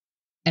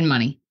and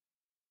money.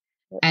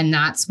 And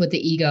that's what the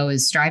ego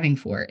is striving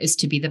for, is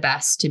to be the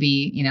best, to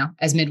be,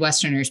 as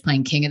Midwesterners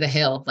playing King of the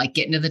Hill, like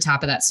getting to the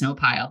top of that snow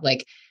pile.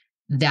 Like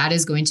that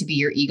is going to be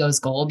your ego's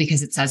goal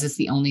because it says it's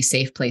the only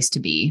safe place to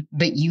be.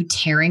 But you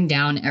tearing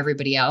down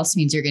everybody else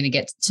means you're going to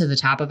get to the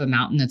top of a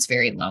mountain that's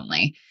very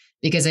lonely.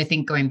 Because I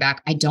think going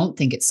back, I don't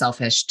think it's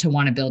selfish to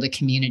want to build a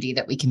community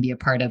that we can be a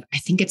part of. I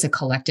think it's a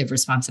collective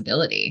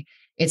responsibility.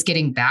 It's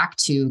getting back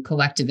to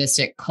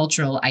collectivistic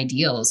cultural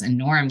ideals and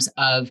norms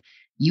of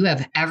you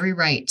have every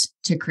right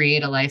to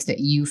create a life that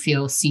you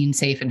feel seen,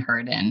 safe, and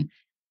heard in.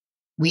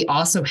 We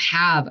also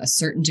have a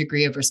certain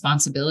degree of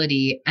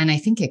responsibility and I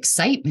think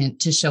excitement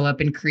to show up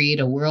and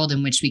create a world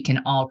in which we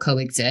can all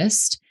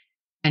coexist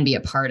and be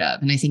a part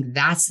of. And I think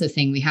that's the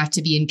thing. We have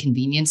to be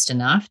inconvenienced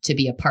enough to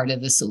be a part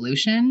of the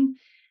solution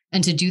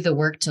and to do the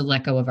work to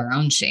let go of our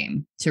own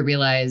shame, to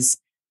realize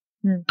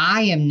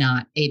I am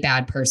not a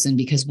bad person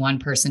because one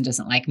person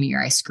doesn't like me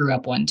or I screw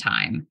up one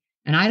time.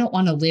 And I don't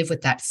want to live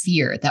with that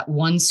fear that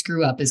one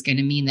screw up is going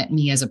to mean that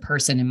me as a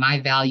person and my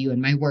value and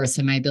my worth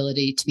and my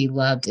ability to be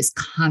loved is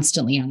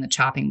constantly on the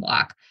chopping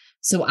block.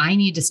 So I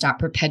need to stop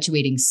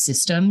perpetuating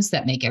systems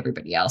that make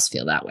everybody else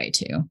feel that way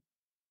too.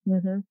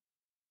 Mm-hmm.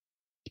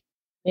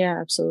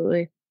 Yeah,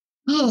 absolutely.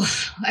 Oh,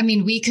 I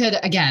mean, we could,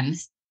 again,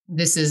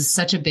 this is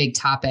such a big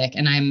topic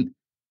and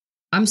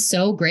I'm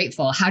so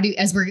grateful.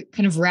 As we're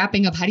kind of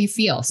wrapping up, how do you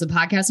feel? So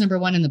podcast number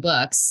 1 in the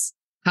books,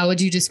 how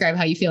would you describe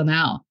how you feel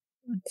now?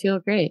 I feel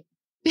great.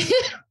 This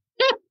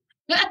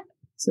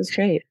is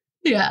great.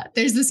 Yeah.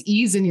 There's this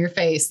ease in your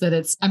face that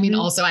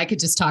also I could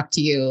just talk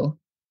to you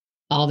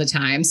all the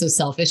time. So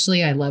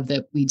selfishly, I love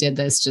that we did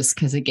this just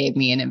because it gave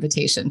me an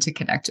invitation to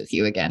connect with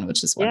you again,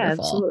 which is wonderful.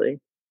 Yeah, absolutely.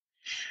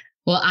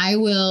 Well, I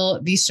will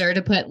be sure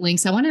to put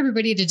links. I want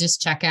everybody to just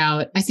check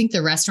out. I think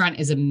the restaurant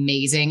is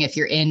amazing. If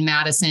you're in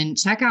Madison,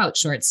 check out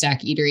Short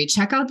Stack Eatery.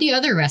 Check out the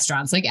other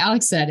restaurants. Like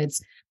Alex said,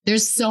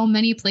 there's so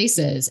many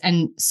places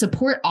and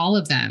support all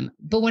of them.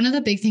 But one of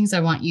the big things I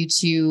want you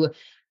to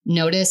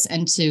notice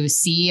and to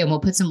see, and we'll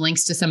put some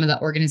links to some of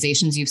the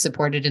organizations you've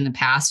supported in the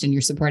past and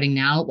you're supporting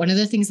now. One of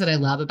the things that I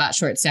love about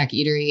Short Stack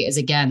Eatery is,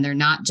 again, they're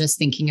not just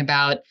thinking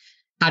about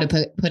how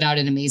to put out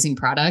an amazing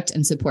product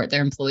and support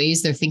their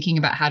employees. They're thinking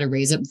about how to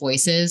raise up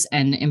voices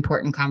and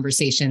important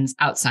conversations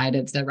outside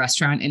of the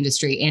restaurant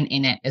industry and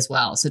in it as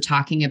well. So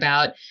talking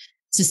about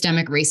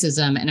systemic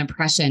racism and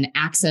oppression,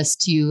 access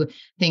to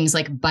things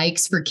like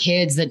bikes for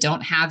kids that don't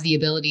have the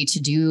ability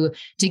to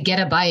get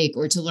a bike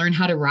or to learn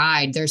how to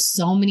ride. There's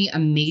so many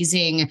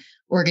amazing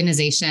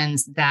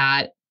organizations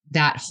that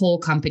whole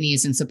company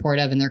is in support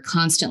of, and they're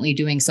constantly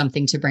doing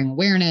something to bring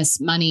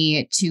awareness,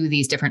 money to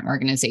these different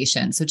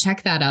organizations. So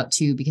check that out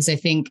too, because I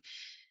think,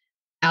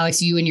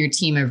 Alex, you and your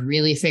team have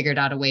really figured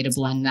out a way to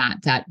blend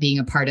that being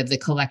a part of the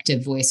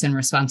collective voice and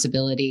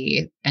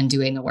responsibility and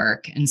doing the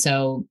work. And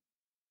so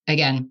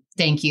again,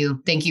 thank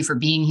you. Thank you for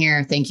being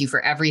here. Thank you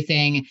for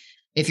everything.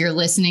 If you're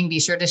listening, be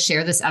sure to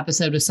share this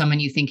episode with someone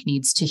you think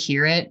needs to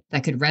hear it,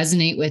 that could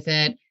resonate with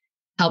it,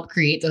 help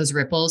create those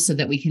ripples so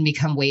that we can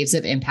become waves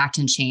of impact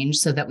and change,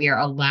 so that we are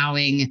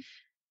allowing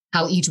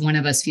how each one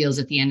of us feels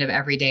at the end of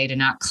every day to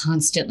not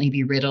constantly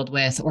be riddled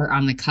with or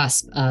on the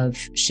cusp of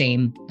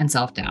shame and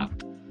self-doubt.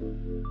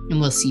 And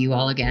we'll see you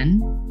all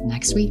again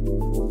next week.